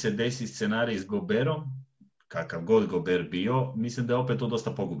sad da im se desi scenarij s Goberom, kakav god Gober bio, mislim da je opet to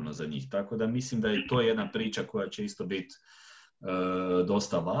dosta pogubno za njih. Tako da mislim da je to jedna priča koja će isto biti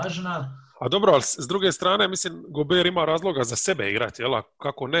dosta važna. A dobro, ali s druge strane, mislim, Gober ima razloga za sebe igrati, jel?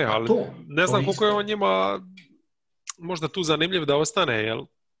 Kako ne, ali ne znam koliko je on njima možda tu zanimljiv da ostane, jel?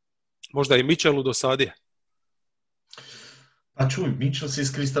 Možda i Mitchellu dosadije. Pa čuj, Mitchell se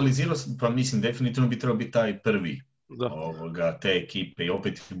iskristalizirao, pa mislim definitivno bi trebao biti taj prvi te ekipe i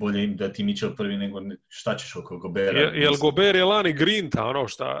opet bolje da ti Mitchell prvi nego šta ćeš oko Gobera. Jel Gober je lani grinta, ono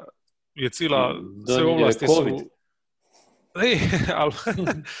šta je cijela, sve ovlasti su... Ali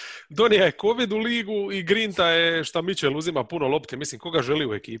donija je COVID u ligu i grinta je šta Mitchell uzima puno lopte. Mislim, koga želi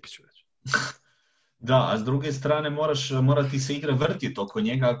u ekipi, ću reći. Da, a s druge strane mora ti se igra vrtiti oko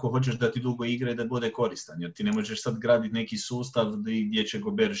njega ako hoćeš da ti dugo igra i da bude koristan. Jer ti ne možeš sad graditi neki sustav gdje će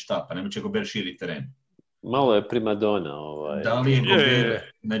Gober šta, pa ne može Gober širi teren. Malo je primadona. Da li je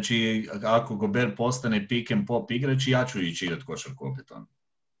Gober, znači ako Gober postane pick and pop igrač, ja ću ići igrat košarku opet on.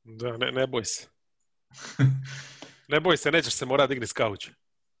 Da, ne boj se. Ne boj se, nećeš se morati igrati s kauča.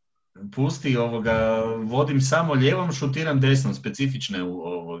 Pusti, vodim samo lijevom, šutiram desnom, specifične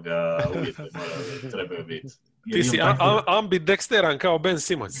uvjete trebaju biti. Ti si ambidexteran kao Ben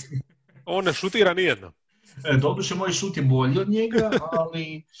Simmons. On ne šutira nijedno. Doduše, moj šut je bolji od njega,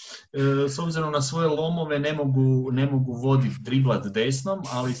 ali s obzirom na svoje lomove ne mogu voditi driblat desnom,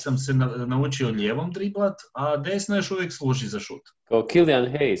 ali sam se naučio lijevom driblat, a desno još uvijek služi za šut. Kao Killian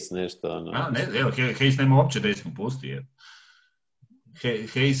Hayes nešto. Ono. Hayes nema uopće desnu, pusti je.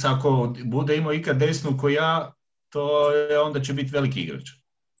 Hayes ako bude imao ikad desnu ko ja, to je, onda će biti veliki igrač.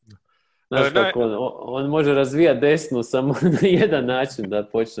 Znaš kako on može razvijati desnu samo na jedan način da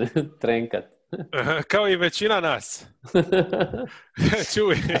počne trenkat. Kao i većina nas.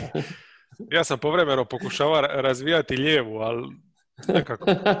 Čuj, ja sam povremeno pokušavao razvijati lijevu, ali nekako.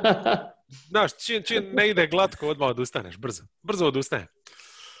 Znaš, čim ne ide glatko, odmah odustaneš, brzo odustaje.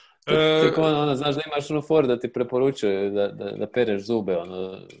 Znaš da imaš ono for da ti preporučuje da pereš zube,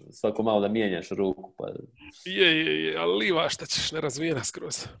 svako malo da mijenjaš ruku. Pa... Je, ali liva šta ćeš, nerazvijena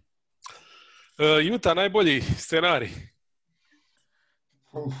skroz. Utah, najbolji scenarij.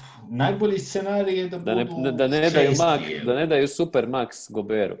 Najbolji scenarij je da budu da ne daju super max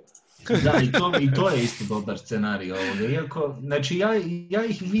Goberu. Da, i to je isto dobar scenarij ovoga. Iako, znači, ja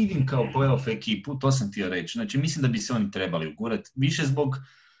ih vidim kao playoff ekipu, to sam htio reći. Znači, mislim da bi se oni trebali ugurati. Više zbog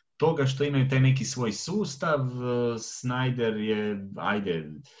toga što imaju taj neki svoj sustav. Snyder je,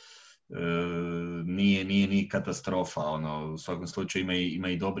 nije katastrofa, u svakom slučaju ima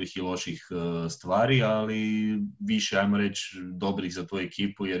i dobrih i loših stvari, ali više, ajmo reći, dobrih za tu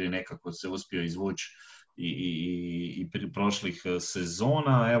ekipu, jer je nekako se uspio izvući i prošlih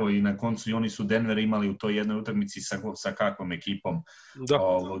sezona. Evo, i na koncu i oni su Denver imali u toj jednoj utakmici sa kakvom ekipom.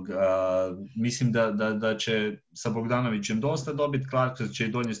 Mislim da će sa Bogdanovićem dosta dobiti, Clark će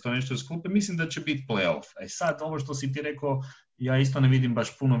donijeti to nešto iz klupe, mislim da će biti playoff. Sad, ovo što si ti rekao, ja isto ne vidim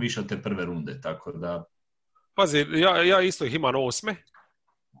baš puno više od te prve runde, tako da... Pazi, ja isto ih imam 8.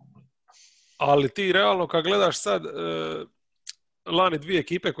 Ali ti realno kad gledaš sad lani dvije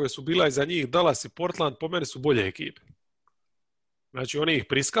ekipe koje su bila iza njih, Dallas i Portland, po meni su bolje ekipe. Znači oni ih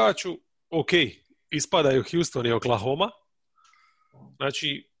priskaču, ok, ispadaju Houston i Oklahoma.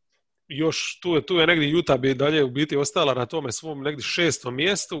 Znači još tu je negdje Utah bi dalje u biti ostala na tome svom negdje 6.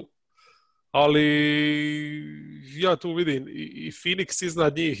 mjestu. Ali ja tu vidim i Phoenix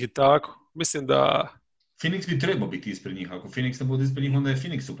iznad njih i tako. Mislim da... Phoenix bi trebao biti ispred njih. Ako Phoenix ne bude ispred njih, onda je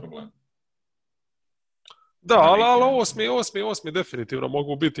Phoenix u problemu. Da, ali 8. definitivno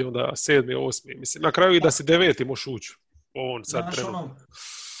mogu biti onda 7. 8. Mislim, na kraju i da si 9. možeš ući.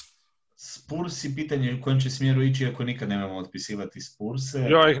 Spursi, pitanje u kojem će smjeru ići, ako nikad nemamo otpisivati Spurse.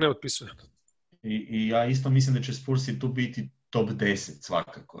 Ja ih ne otpisujem. I ja isto mislim da će Spursi tu biti top 10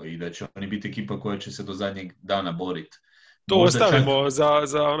 svakako i da će oni biti ekipa koja će se do zadnjeg dana boriti. To ostavimo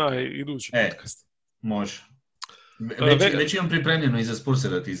za onaj idući podcast. Može. Već imam pripremljeno i za Spurse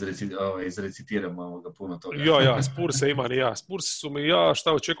da ti izrecitiram puno toga. Ja, Spurse imam i ja. Spurse su mi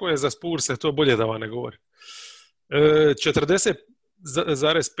šta očekujem za Spurse, to je bolje da vam ne govorim.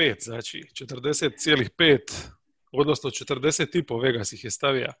 40,5, znači 40,5, odnosno 40,5 Vegas ih je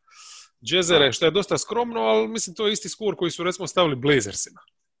stavio. Jazzere, što je dosta skromno, ali mislim to je isti skor koji su recimo stavili Blazersima.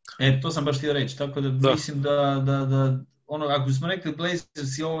 To sam baš htio reći, tako da mislim da ako smo rekli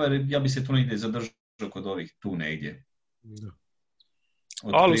Blazers i over, ja bi se tu negdje zadržao kod ovih tu negdje.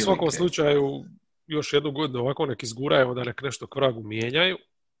 Ali u svakom slučaju još jednu godinu ovako nek izguraju da nek nešto k vragu mijenjaju.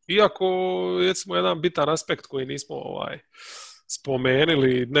 Iako recimo jedan bitan aspekt koji nismo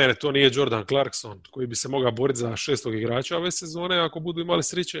spomenuli, to nije Jordan Clarkson koji bi se mogao boriti za 6. igrača ove sezone ako budu imali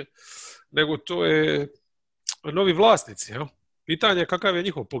sreće, nego to je novi vlasnici. Pitanje je kakav je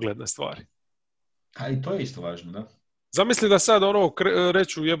njihov pogled na stvari. A i to je isto važno, da. Zamisli da sad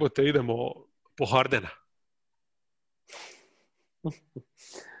reću jebote idemo po Hardena.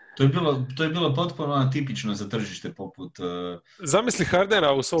 To je bilo potpuno tipično za tržište poput... Zamisli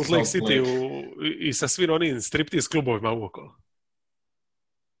Hardena u Salt Lake Salt City Lake. i sa svim onim striptease klubovima uokolo.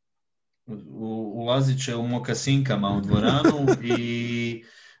 Ulazit će u mokasinkama u dvoranu i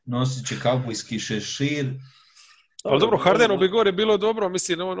nosit će kaubojski šešir. Ali dobro, Hardenu bi gore bilo dobro,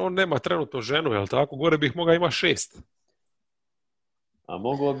 mislim, on nema trenutno ženu, jel tako? Gore bih mogao ima 6. A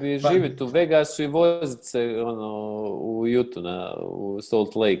mogao bi živjeti u Vegasu i voziti se u Utah, u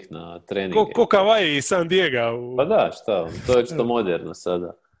Salt Lake na treninge. Ko Kawhi i San Diego. Pa da, šta, to je što moderno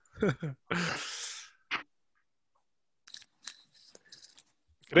sada.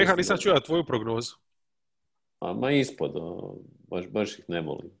 Reha, nisam čuo tvoju prognozu. Ma ispod, baš ih ne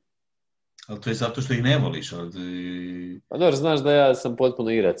volim. Ali to je zato što ih ne voliš. Pa dobro, znaš da ja sam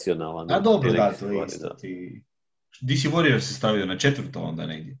potpuno iracionalan. A dobro, da, to je isto. Di si Warrior se stavio na 4. onda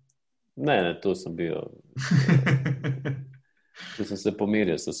negdje? Ne, tu sam bio. Tu sam se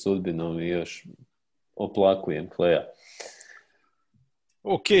pomirio sa sudbinom i još oplakujem Kleja.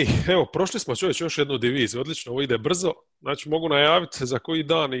 Ok, evo, prošli smo čovječ još jednu diviziju, odlično, ovo ide brzo, znači mogu najaviti za koji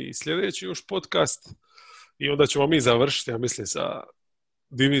dan i sljedeći još podcast i onda ćemo mi završiti, ja mislim, sa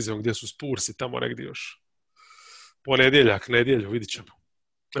divizijom gdje su Spursi tamo negdje još ponedjeljak, nedjelju, vidit ćemo.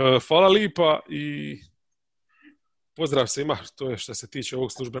 Hvala lipa i pozdrav svima, to je što se tiče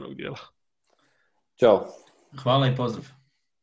ovog službenog dijela. Ćao. Hvala i pozdrav.